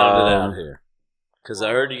dolphins. sound it out here. Because I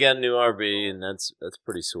heard you got a new RV, and that's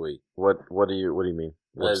pretty sweet. What do you mean?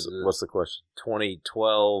 What's the question?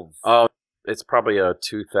 2012. Oh, it's probably a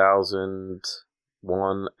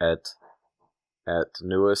 2001 at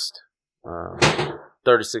newest,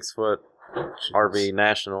 36-foot RV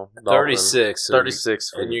national. 36.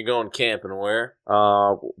 36 And you're going camping where?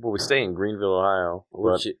 Well, we stay in Greenville, Ohio.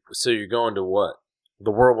 But So you're going to what? the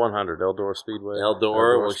World 100, Eldora Speedway.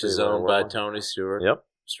 Eldora, which is Speedway, owned by World. Tony Stewart. Yep.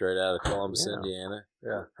 Straight out of Columbus, Yeah. Indiana.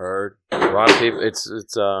 Yeah. Heard. A lot of people. It's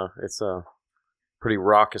a pretty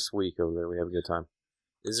raucous week over there. We have a good time.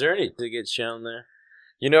 Is there any to get shown there?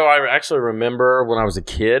 You know, I actually remember when I was a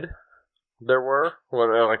kid. There were I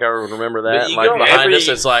remember But that. you Like go behind every- us,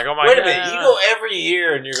 it's like, oh my Wait god! a minute. You go every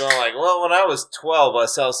year, and you're going like, well, when I was 12, I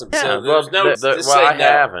saw some. Yeah, so there's no. just I say no.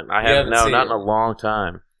 haven't. I You haven't. haven't No, seen not it. in a long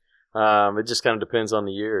time. It just kind of depends on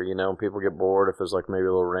the year. You know, people get bored if there's like maybe a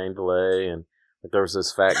little rain delay, and like there was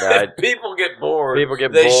this fat guy. People get bored. People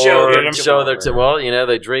get They bored. show their well, you know,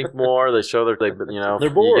 they drink more. They show their they're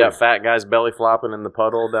bored. You got fat guys belly flopping in the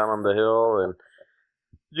puddle down on the hill, and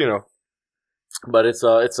you know. But it's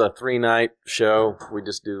a 3-night show. We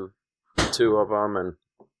just do 2 of them and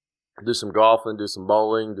do some golfing, do some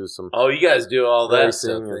bowling, do some. Oh, you guys do all that Racing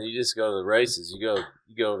stuff. and- Then you just go to the races. You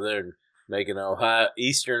go over there and make an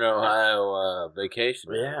Eastern Ohio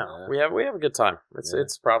vacation. Yeah, we have a good time.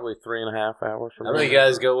 It's probably 3.5 hours. From How many here.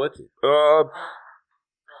 guys go with you?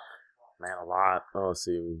 Man, a lot. Oh, let's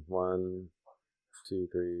see. 1, 2,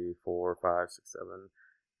 3, 4, 5, 6, 7,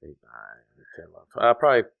 8, 9, 10,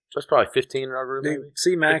 11. There's probably 15 in our group. Maybe.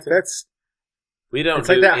 See, Mac, 15. that's We don't. it's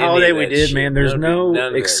like do that any holiday of we that did, shit. man. There's We don't do no none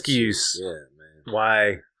of that excuse. shit. Yeah, man.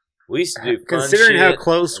 why. We used to do fun Considering shit, how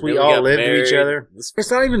close and we then all got live to each married. other,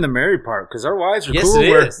 it's not even the married part because our wives are Yes, cool.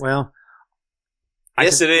 it is. Well,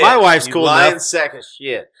 Yes, it is. My wife's You cool lying enough. sack of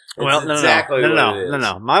shit. It's Well, no, exactly what it is.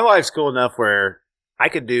 no. My wife's cool enough where I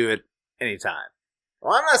could do it anytime.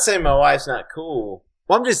 Well, I'm not saying my wife's not cool.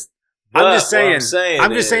 Well, I'm just But saying. what I'm saying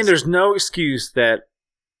I'm just saying. is- There's no excuse that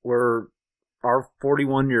we're our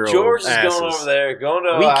 41-year-old. George is asses. going over there, going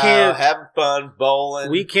to We Ohio, can't- having fun, bowling.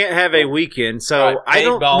 We can't have a weekend, so Right, I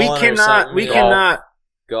don't. We paintballing or cannot. something, We golf. cannot.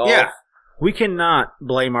 golf. Yeah. We cannot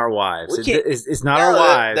blame our wives. We can't- It's not No, our that-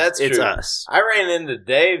 wives. that's it's true. us. I ran into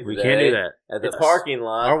Dave We today can't do that. at the Yes. parking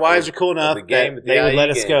lot. Our wives are cool of enough the game that at the they would IE let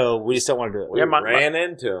us game. go. We just don't want to do it. We Yeah, ran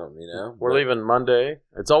into him, you know. We're But leaving Monday.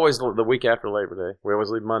 It's always the week after Labor Day. We always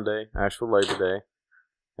leave Monday, actual Labor Day,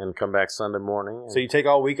 and come back Sunday morning. So you take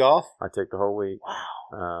all week off? I take the whole week.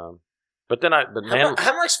 Wow. But man,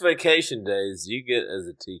 How much vacation days do you get as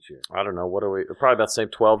a teacher? I don't know. What are we? Probably about the same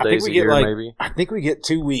 12 I think days we a get year, like- maybe. I think we get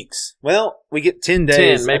 2 weeks. Well, we get 10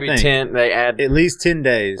 days. 10, maybe I think. 10. They add. At least 10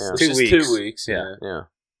 days. Yeah. It's 2 just weeks. 2 weeks. Yeah. Yeah.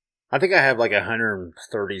 I think I have like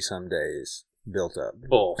 130 some days built up.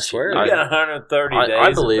 Bullshit. I swear. You got 130 days.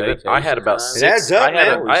 I believe of it. I had about vacation It time. 6. adds up, I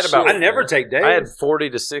had, man. I had about. I never take days. I had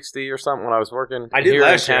 40 to 60 or something when I was working. I did here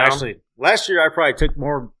last in year, town. actually. Last year, I probably took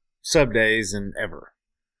more sub days than ever.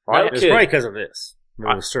 No It's kidding. probably because of this.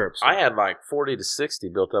 The syrups. I had like 40 to 60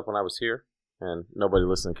 built up when I was here, and nobody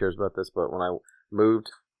listening cares about this. But when I moved,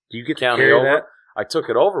 Do you get to county carry over, that? I took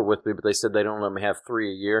it over with me, but they said they don't let me have 3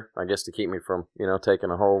 a year. I guess to keep me from taking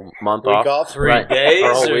a whole month Week off. off? 3 Right. days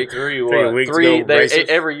Our whole or week. 3 3 what? weeks. Three. to go races?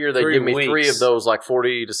 Every year they 3 give me 3 weeks. of those, like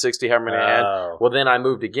 40 to 60, however many I had. Oh. Well, then I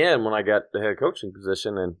moved again when I got the head coaching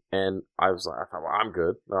position, and I was like, I thought, well, I'm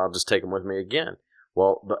good. I'll just take them with me again.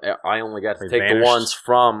 Well, I only got to They take vanished. the ones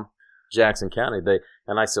from Jackson County.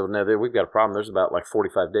 And I said, no, we've got a problem. There's about like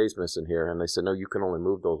 45 days missing here. And they said, no, you can only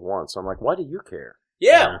move those once. So I'm like, why do you care?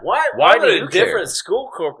 Yeah. Why Why would do a you care? different school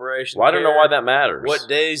corporation Well, I don't know care why that matters. what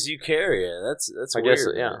days you carry it? That's I weird. guess,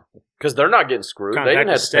 yeah. Because they're not getting screwed. They Contact didn't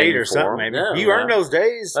the have to pay state me or for something, them. maybe. No, you no. earn those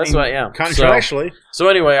days. That's what, yeah. Contractually. So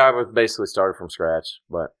anyway, I was basically started from scratch,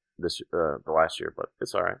 but the last year, but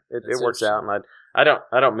it's all right. It That's works out, and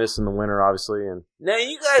I don't miss in the winter, obviously, and Now,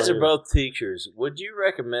 you guys So, are yeah. both teachers. Would you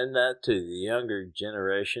recommend that to the younger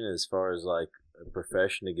generation as far as like a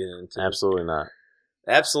profession to get into? absolutely not.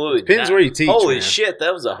 Absolutely. Depends not. where you teach, Holy man. shit,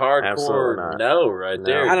 that was a Absolutely hardcore not. no right No.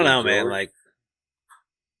 there. I don't know, George. man. Like,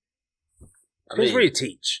 I depends mean, where you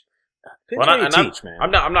teach. Well, Depends where you teach, man.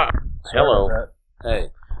 I'm not. Sorry Hello. about that. hey,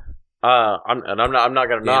 I'm not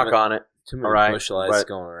going to Damn knock it. on it. too many All right, bush lights but-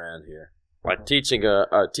 going around here. Like teaching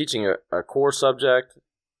a core subject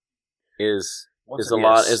is What's a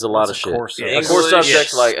lot of shit. course A subject? core English,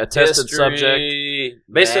 subject, like a tested history, subject.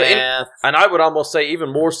 Basically, math. And I would almost say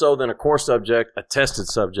even more so than a core subject, a tested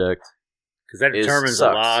subject Because that Is determines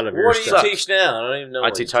sucks. a lot of your What do you stuff. teach now? I don't even know. I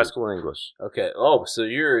what teach you high school English. Okay. Oh, so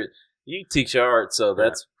you teach art, so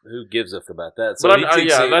that's who gives a fuck about that. So But he I'm,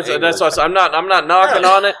 teaches that's English. what I said. I'm not knocking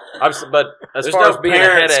on it. But as There's far no as being a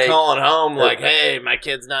parents headache, calling home like, "Hey, my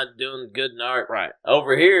kid's not doing good in art." right?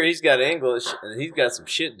 Over here, he's got English, and he's got some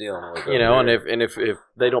shit dealing with. You know, over and here. if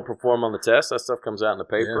they don't perform on the test, that stuff comes out in the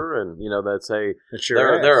paper, and you know that's It's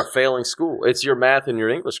your ass. they're a failing school. It's your math and your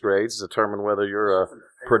English grades determine whether you're a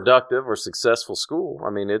productive or successful school. I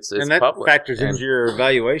mean, it's and that public factors and, into your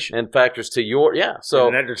evaluation. and factors to your So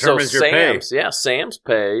And that determines your pay. Sam's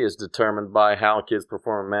pay is determined by how kids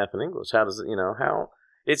perform in math and English. How does it? You know how.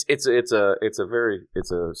 It's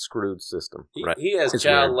a screwed system. Right. He has It's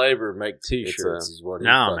child weird. labor make T-shirts. Is what he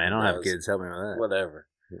No, fucking man, I don't have does. kids. Help me with that. Whatever.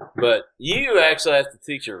 But you actually have to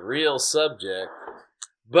teach a real subject.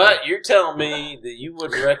 But you're telling me that you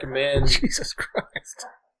wouldn't recommend Jesus Christ.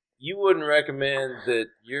 you wouldn't recommend that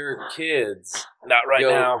your kids Not right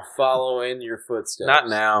go now. follow in your footsteps. Not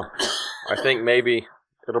now. I think maybe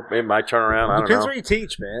it might turn around. I don't Depends know. what you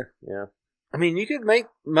teach, man. Yeah. I mean, you could make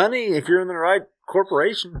money if you're in the right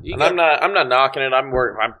corporation. You And got- I'm not knocking it. I'm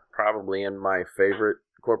probably in my favorite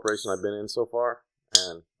corporation I've been in so far,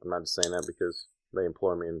 and I'm not just saying that because they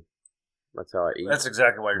employ me and that's how I eat. That's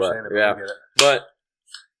exactly why you're But, saying it. But yeah. I get it.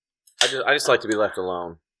 But I just like to be left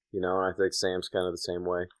alone, you know. And I think Sam's kind of the same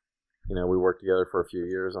way. You know, we worked together for a few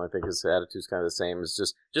years, and I think his attitude's kind of the same. It's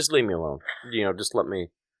just leave me alone. You know, just let me.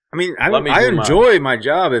 I mean, I Let me do enjoy my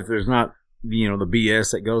job if there's not, the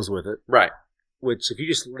BS that goes with it. Right. Which if you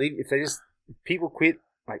just leave, if people quit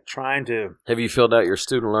like trying to, Have you filled out your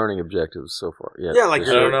student learning objectives so far? Yet yeah, like this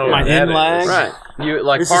I don't year? know my what that NLAG. is. Right. You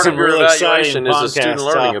like This part is of some your really evaluation exciting is a student podcast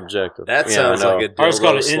learning stuff. objective. That Yeah, sounds I know. like a Ours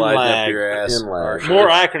called dildo an sliding up NLAG. your ass. NLAG. More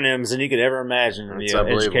acronyms than you could ever imagine in It's the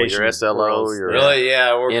unbelievable. education Your SLO, world. your Really?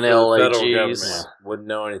 Yeah, I work for the NLAGs. federal government. Wouldn't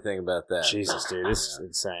know anything about that. Jesus, dude, this is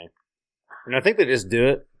insane. And I think they just do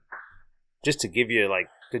it just to give you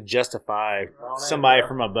to justify somebody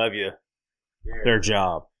from above you their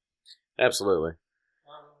job. Absolutely.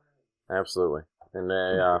 And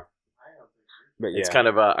But yeah, it's kind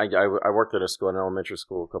of I worked at an elementary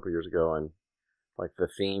school a couple of years ago, and like the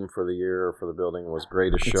theme for the year for the building was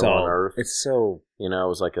greatest show on earth. It's so. You know, it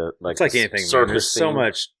was like It's like anything. Man. circus There's so theme.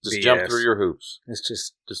 much. Just BS. jump through your hoops. It's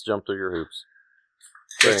just Jump through your hoops.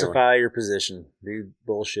 But anyway, justify your position. Do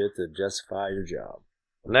bullshit to justify your job.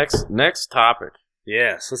 next topic.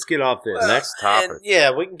 Yes, let's get off this. Next topic. And,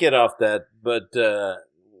 yeah, we can get off that, but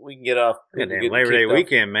we can get off. people Goddamn getting Labor Day kicked off.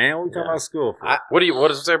 weekend, man. What are we talking Yeah. about school for? What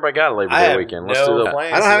does everybody got Labor I Day have weekend? no Let's do that.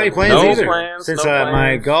 plans. I don't have any plans No either. plans, Since no my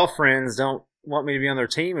plans. golf friends don't want me to be on their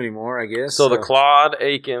team anymore, I guess. So the Claude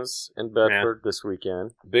Aikens in Bedford this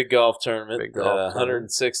weekend. Big golf tournament. Big golf tournament.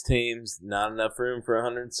 106 teams. Not enough room for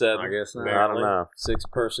 107. I guess not. Not enough.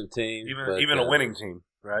 6-person team. Even a winning team,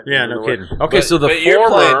 right? Yeah, no kidding. Okay, But- so the but you're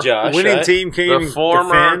former playing, Josh, Winning right? team came the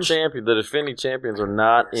former defend. champion, the defending champions, are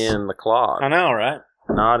not in the Claude. I know, right?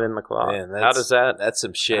 Not in the Claude. Man, How does that? That's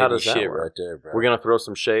some how shady does that shit work? right there, bro. We're gonna throw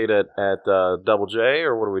some shade at Double J,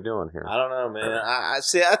 or what are we doing here? I don't know, man. I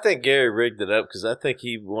see. I think Gary rigged it up because I think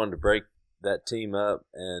he wanted to break that team up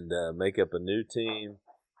and make up a new team.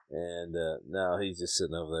 And no, he's just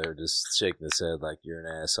sitting over there, just shaking his head like you're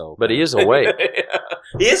an asshole. But he is awake.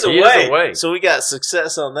 He is He is awake. awake. So we got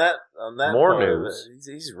success on that. More part of news.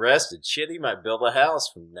 it. He's rested. Shit, he might build a house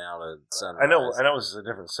from now to sunrise. I know this is a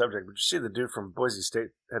different subject, but you see the dude from Boise State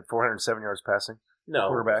had 407 yards passing? No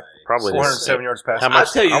Quarterback. way. Probably 407 yards passing. How much?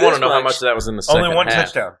 I'll tell you I want this to know how much. much of that was in the second Only one half.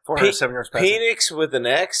 touchdown. 407 yards passing. Phoenix with an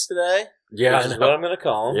X today. Yeah, which is what I'm going to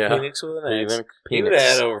call him. Yeah. Phoenix with an X. Even He would have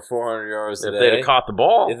had over 400 yards if today. they'd have caught the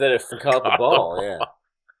ball. If they'd have caught the ball, yeah.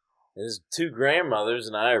 His 2 grandmothers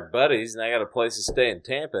and I are buddies, and I got a place to stay in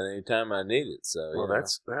Tampa anytime I need it. So, Well, you know.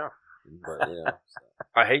 that's yeah. But, you know,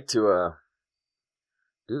 I hate to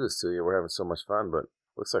do this to you. We're having so much fun, but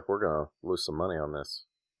looks like we're gonna lose some money on this.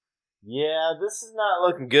 yeah, this is not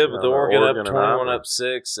looking good. But No, the Oregon up Oregon and 21 Iowa. up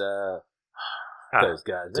 6. Those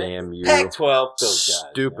guys, Damn you, Pac-12, those guys,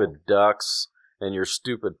 stupid man. ducks, and your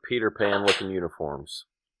stupid Peter Pan looking uniforms.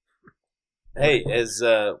 Hey,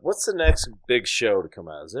 what's the next big show to come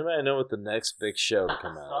out? Does anybody know what the next big show to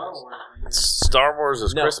come out is? Star Wars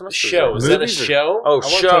is No, Christmas. show. Is that a Movies or- show? Oh, I wanna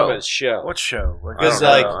show. talk about a show. What show? Like, I don't Because, know.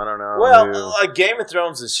 like, I don't know. Well, who- like Game of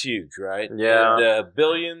Thrones is huge, right? Yeah. And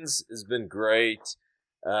Billions has been great.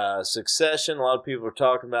 Succession, a lot of people are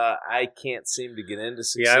talking about. I can't seem to get into Yeah,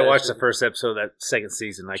 Succession. I watched the first episode of that second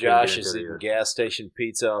season. I couldn't Josh get is into it eating either. gas station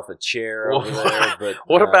pizza off a chair Well, over there. But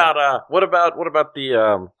what about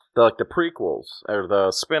the the prequels or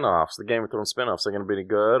the spin-offs, the Game of Thrones spin-offs, are going to be any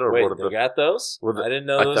good? Or Wait, what they got those? I didn't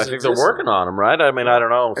know those I think existed. they're working on them, right? I mean, I don't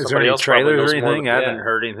know. Is there Somebody any else probably trailers knows or more anything? than- I haven't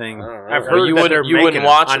heard anything. I don't know. I've Or heard you that wouldn't they're making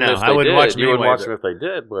watch them. them I if know. they I wouldn't did. watch them You wouldn't anyway, watch them if they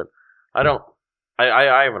did, but I don't.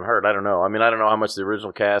 I haven't heard. I don't know. I mean, I don't know how much the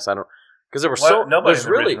original cast. I don't because there were Nobody there's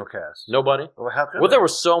in the really original cast. nobody. Well, how could Well, they? there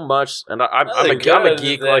was so much, and I'm No, a they could if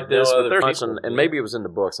geek they like had no this, but other there's much, people. and maybe it was in the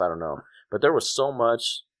books. I don't know, but there was so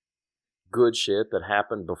much good shit that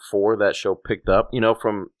happened before that show picked up. You know,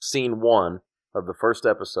 from scene 1 of the first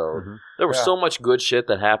episode, there was Yeah. so much good shit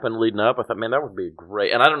that happened leading up. I thought, man, that would be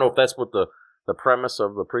great. And I don't know if that's what the premise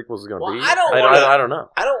of the prequels is going to Well, be. I don't I don't know.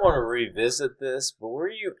 I don't want to revisit this, but were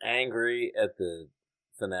you angry at the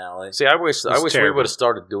finale? See, I wish we terrible. would have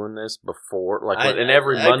started doing this before, like I- in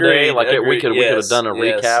every I Monday, agree, like we could have done a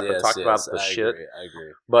yes, recap and yes, talked about yes, the I shit. agree, I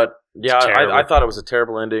agree. But yeah, terrible. I thought it was a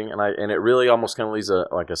terrible ending, and it really almost kind of leaves a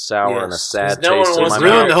sour and a Yes, sad 'cause no one taste in wants my to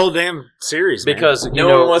Ruined mouth. the whole damn series, man. Because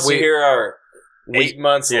No one wants to hear our 8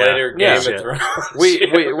 months yeah. later Yeah. Game of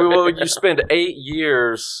Thrones. you spend 8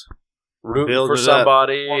 years rooting Building for it up.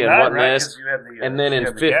 somebody Well, and not wanting right, this, 'cause you have the, and then you in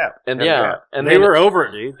have the fifth, gap. and You have the yeah, gap. and they then were over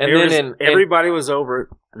it, dude. and They were then just- in- everybody was over it,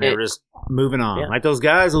 and they and- were just moving on. Yeah. Like those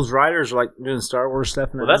guys, those writers, are like doing Star Wars stuff.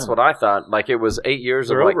 well, that's what I thought. Like it was 8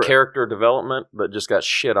 years of They're like over it. character development that just got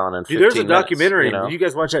shit on in 15 Dude, there's a minutes, documentary. you know? Did you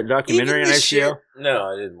guys watch that documentary on Even the HBO? shit- No,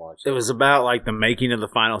 I didn't watch it. It was about like the making of the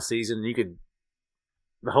final season.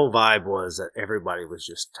 The whole vibe was that everybody was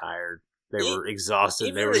just tired. They were exhausted.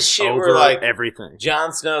 even They were the just shit over where, like, everything.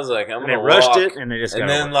 Jon Snow's like, I'm And they gonna rushed walk. it, and they just And got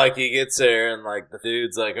then over it. like he gets there, and like the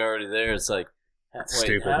dude's like already there. It's like, That's wait,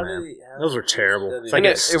 stupid, how man. did he- how Those did were he- terrible. did It's he- like And a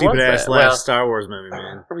it was stupid ass that. last Well, Star Wars movie,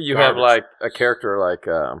 man. You Garbage. have like a character like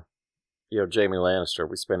Jamie Lannister.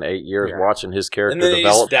 We spent 8 years Yeah. watching his character And then he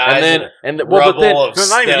develop, just dies in a but rubble then of No,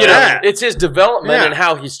 not even stone. you know, that. it's his development Yeah. and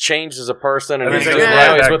how he's changed as a person, and And he's then just he goes now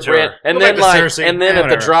right he's back with to Brienne, her. and Go then back to like, Cersei. and then Yeah, at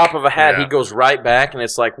the whatever. drop of a hat, Yeah. he goes right back, and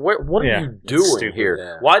it's like, what are Yeah. you It's doing stupid. here?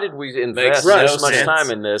 Yeah. Why did we invest no this much sense. time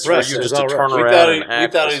in this Rush. for you It just was to all turn rush. We around thought, and we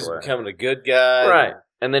act thought he this was way? becoming a good guy. Right,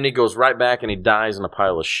 and then he goes right back and he dies in a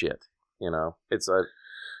pile of shit. You know, it's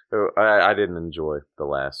I didn't enjoy the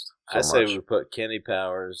last. So I say much. we put Kenny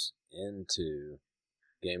Powers into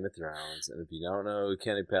Game of Thrones, and if you don't know who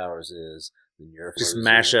Kenny Powers is, then you're a Just loser.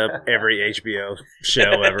 mash up every HBO show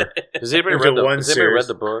ever. Has anybody There's read a the one has anybody read series.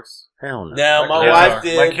 the books? Hell no. No, my Yeah. wife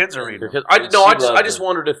did. My kids are reading. Because She I loved just it.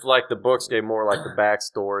 wondered if like the books gave more like the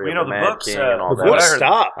backstory Well, you of know, the the Mad books, King and all The that. what I books heard-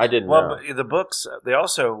 stopped. I didn't Well, know. but the books,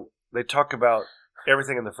 they talk about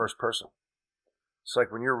everything in the first person. So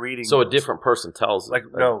like when you're reading, So a different person tells it. like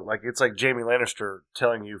no, like it's like Jamie Lannister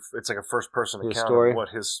telling you. It's like a first person His account story. of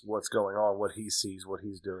what's going on, what he sees, what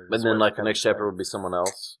he's doing. And It's then what like he the kinda next chapter saying. would be someone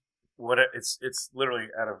else. What it's literally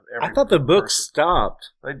out of every. I thought the books person. stopped,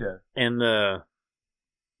 They did. and the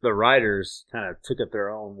writers kind of took it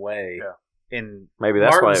their own way. Yeah. And Maybe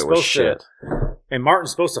that's Martin's why it was supposed to- shit. And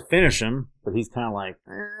Martin's supposed to finish them, but he's kind of like,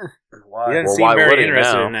 Why? he doesn't Well, seem why would very he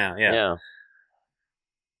interested now? in now. Yeah. Yeah.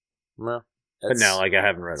 No. But no, like I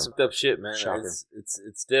haven't read them. Some tough shit, man. Shocker.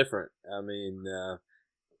 It's different. I mean,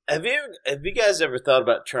 have you guys ever thought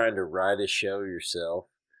about trying to write a show yourself?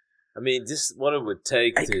 I mean, just what it would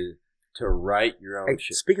take to write your own Hey,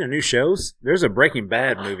 show. speaking of new shows, there's a Breaking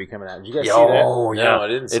Bad movie coming out. Did you guys see that? Oh No, yeah, I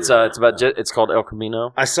didn't see It's that. it's about it's called El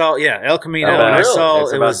Camino. I saw, El Camino. About- and I saw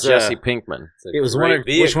it's it about was Jesse Pinkman. It's a it was great one of-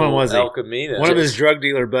 which one vehicle, was he? El Camino. one of his drug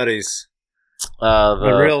dealer buddies. The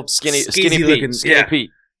A real skinny skeezy Pete. looking- Skinny yeah.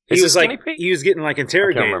 Pete. He Is it was like Skinny Pete? he was getting like I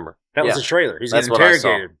interrogated. can't remember. That was Yeah. the trailer. He's That's getting what I saw.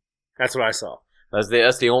 interrogated. That's what I saw.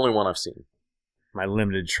 That's the only one I've seen. My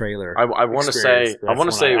limited trailer. I want to say experience. That's it one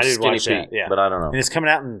was did Skinny watch that, Pete, yeah. but I don't know. And it's coming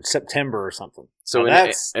out in September or something. So Now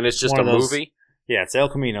that's and it's just one a of those- movie, Yeah, it's El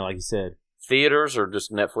Camino, like you said. theaters or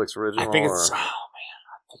just Netflix original. I think it's or-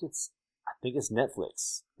 I think it's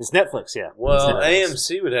Netflix. It's Netflix, yeah. Well, It's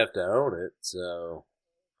Netflix. AMC would have to own it, so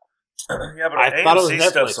Yeah, but I thought it was AMC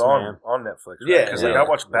Netflix, stuff's man. on Netflix. Right? Yeah, because yeah. like I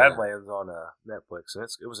watched Yeah. Badlands on Netflix, and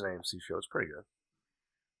it was an AMC show. It's pretty good.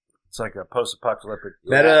 It's like a post-apocalyptic.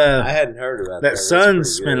 That, yeah, I hadn't heard about that. That That's Sun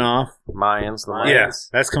pretty good. spinoff. Mayans. The Mayans. Mayans. Yeah,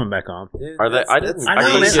 that's coming back on. Dude, Are they? that's- I didn't. that's I know,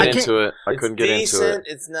 couldn't man. get I can't- into it. I It's couldn't get decent. into it.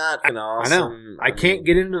 It's not fucking I awesome. know. I can't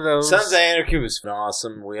get into those. Sons of Anarchy was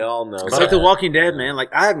awesome. We all know. It's that. like The Walking Dead, man. Like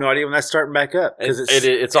I have no idea when that's starting back up because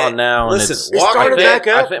It's on now. Listen, and it's, It started I think- back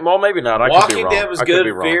up? I think, well, maybe not. I could be Walking wrong. Dead was I could good.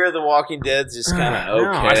 be wrong. Fear of the Walking Dead's just kind of No,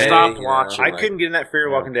 okay. I stopped you know, watching. I like- couldn't get in that Fear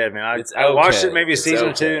of Walking Dead, man. It's I watched okay. it maybe a It's season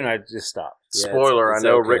or okay. two, and I just stopped. Yeah, Spoiler: it's I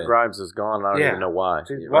know okay. Rick Grimes is gone. I don't Yeah. even know why.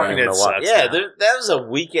 Dude, I don't Walking even Dead know why. sucks. Yeah, that was a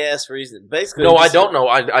weak ass reason. Basically, No, I just- don't know.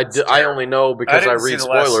 I only know because I didn't see read the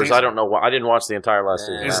last spoilers. season. I don't know why. I didn't watch the entire last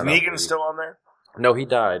Yeah. season. Is I don't Negan believe- still on there? No, he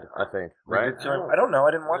died, I think. Right? I don't know.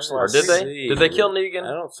 I didn't watch the Or last did season. they? Did they kill Negan?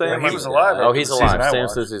 I don't Sam, think he was alive. Oh, he's The season alive. I Sam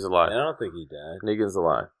watched. says he's I alive. don't think he died. Negan's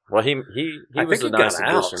alive. Well, he I was think a he nice got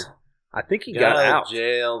out. addition. I think he Got got out. of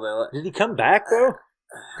jail. Did he come back though?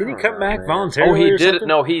 Did he I don't come know, back man. voluntarily? Oh, he or did it. something?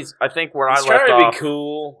 No, I think where He's I left trying off. to be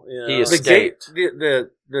cool. You know? He The gate, escaped.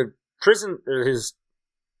 the prison, or his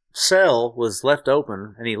cell was left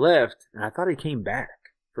open, and he left. And I thought he came back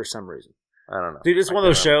for some reason. I don't know. Dude, it's I one of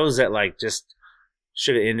those don't know. shows that like just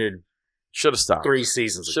should have ended Should have stopped. 3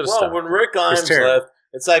 seasons ago. Should've Well, stopped. when Rick Grimes terrible. left,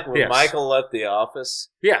 it's like when Yes. Michael left The Office.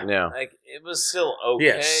 Yeah, Yeah. Like it was still okay,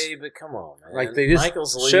 Yes. but come on, man. like they just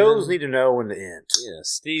Michael's leaving. shows need to know when to end. Yeah,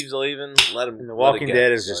 Steve's leaving. Let him. And The let it Walking go.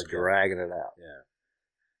 Dead is Let just it go. dragging it out. Yeah.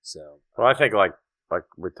 So Well, I think like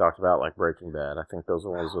we talked about, like Breaking Bad. I think those are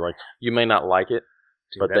ones where like you may not like it,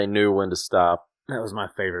 Dude, but they knew when to stop, that was my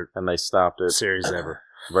favorite and they stopped it series ever.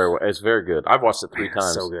 very well. It's very good. I've watched it 3 Man,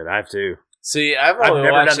 times. So good. I have too. see, I've I've only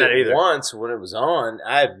never watched done that it either. once when it was on.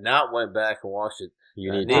 I have not went back and watched it.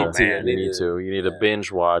 You I need need to. to. You I need need to. to. You need Yeah. to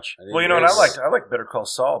binge watch. I didn't Well, you know what? realize- I like Better Call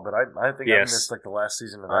Saul, but I think I Yes. missed like the last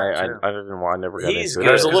season of that I too. didn't. I never got He's into it.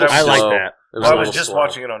 It was a good. little I like slow. that. It was Well, a I was little just slow.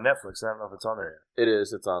 watching it on Netflix. I don't know if it's on there yet. It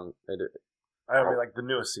is. It's on. I mean, like the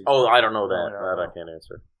newest season. Oh, I don't know that. I don't That know. I can't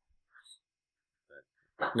answer.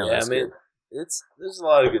 No, yeah, I that's mean, there's a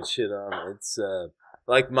lot of good shit on it. It's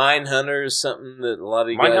like Mindhunter is something that a lot of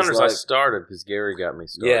you guys Mindhunters I like. started because Gary got me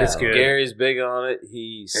started. Yeah, It's good. Gary's big on it.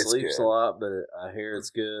 He It's sleeps good. a lot, but I hear it's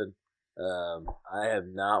good. I have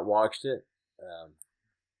not watched it.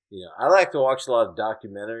 I like to watch a lot of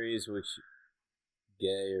documentaries, which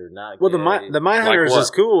gay or not. Well, gay. the Mindhunters what?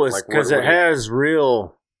 is cool Like because what it do you- has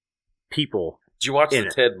real people. Did you watch In the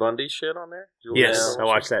it. Ted Bundy shit on there? Did you Yes, watch I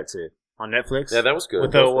watched that too on Netflix. Yeah, that was good.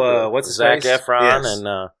 With Those the, were good. what's his Zac face?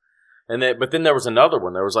 Efron Yes. but then there was another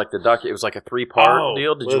one. There was like it was like a 3-part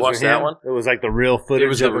deal. Did was you it watch that him? one? It was like the real footage. It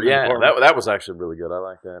was of him in the apartment. that was actually really good. I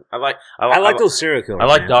like that. I I like those serial killers. I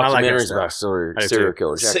like man. I like that documentaries stuff. about I do serial too.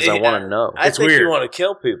 killers. Yeah, because See, I want to know. I It's think weird. you want to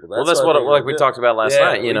kill people. Well, that's I what think like you we do. talked about last Yeah,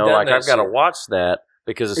 night. You we've know, done like that I've got to shit. watch that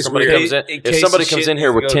because if It's somebody weird. comes in, In if case somebody the comes shit in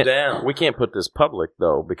here needs with to go 10, down. we can't put this public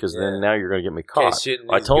though because Yeah. then now you're going to get me In case caught. shit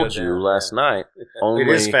needs I to told go you down, last yeah. night only It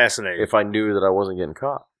is fascinating. if I knew that I wasn't getting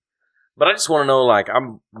caught. But I just want to know, like,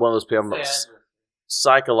 I'm one of those people. I'm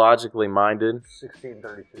psychologically minded,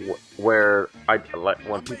 1632. where I like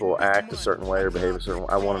when people act a certain way or behave a certain way.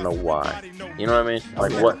 I want to know why. You know what I mean?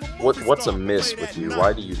 Like, what's amiss with you?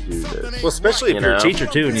 Why do you do this? Well, especially if You you're a know? teacher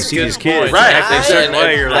too, and you see Good these kids point. Right, act a I- certain I-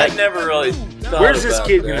 way, you're I like, never really thought "Where's this about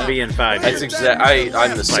kid that. going to be in 5 That's years? exact.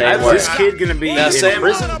 I'm the same Like, way. is this kid going to be Now, in Sam,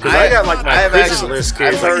 prison? Because I got like my have prison actually- list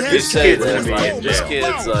kids. I've heard Like, you this say kid's that, going to be like, in this jail.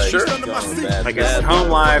 kid's like Sure. going bad. Like his bad. home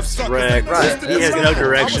life's wrecked. Right. He has no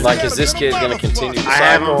direction. Like, is this kid going to continue the I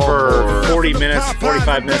have cycle? him for or- 40 minutes,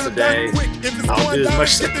 45 minutes a day. I'll do as much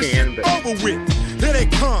as I can, but Over with. Here they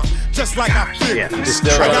come, just like I figured. yeah, you just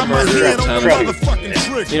Still I try got my Murder hand a on ton the of motherfucking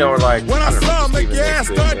trigger. You know, or like, When I don't know, saw him, just make even your those ass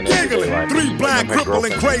things start in everyday giggling. life. 3 blind, My crippled,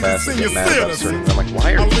 and girlfriend's crazy fast and senior get mad about citizens. certain- I'm like, why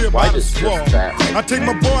I live why by the does swamp. just that make I take you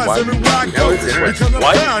my mad? boys Why everywhere I do you go do this? because I'm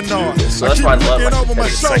Why do you paranoid. do this? So I that's keep why I love looking like over my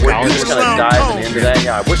it's shoulder. like, I'm getting just gonna around dive town. into that.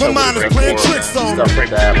 Yeah, I wish My I would mind have is playing read more tricks on stuff me.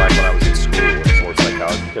 like that, like when I was in school with sports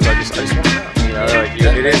psychology, because I just want to know. You know, like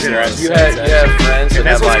It is interesting. You have friends that And that's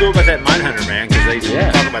have what's like cool about that Mindhunter, man, because they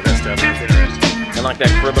Yeah. talk about that stuff. And it's interesting. and like that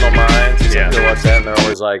Criminal Minds. Yeah. They watch that and they're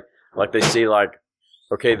always like they see like,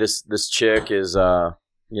 okay, this chick is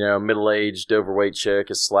middle-aged, overweight chick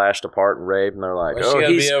is slashed apart and raped, and they're like, Why she oh, gotta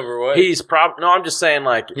he's be overweight? he's probably no. I'm just saying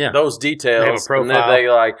like Yeah. those details. They have a And then profile. they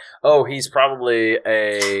like, oh, he's probably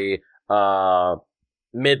a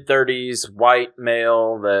mid-30s white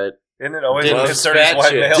male that Isn't it always Didn't- a mid-30s white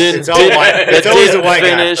shit. male? It's all white. It's always a white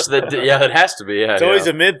guy. finish. Yeah, it has to be. Yeah, It's always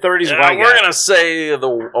yeah. a mid-30s Yeah, white we're guy. gonna say a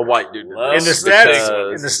white dude. did Well, And the this stats, because-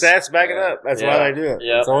 and the stats back it up. That's Yeah. why they do it.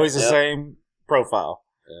 Yep. It's always the Yep. same profile.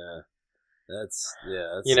 Yeah, that's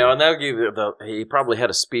and they'll give you he probably had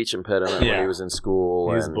a speech impediment when Yeah. he was in school,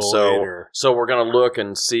 He was and bullied or- so we're gonna look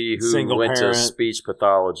and see who Single went to parent. speech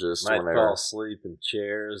pathologist might when they fall were. asleep in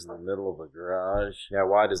chairs in the middle of a garage. Yeah,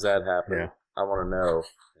 why does that happen? Yeah. I want to know.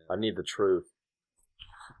 I need the truth.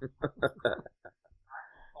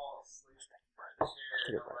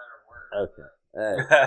 Okay. Hey,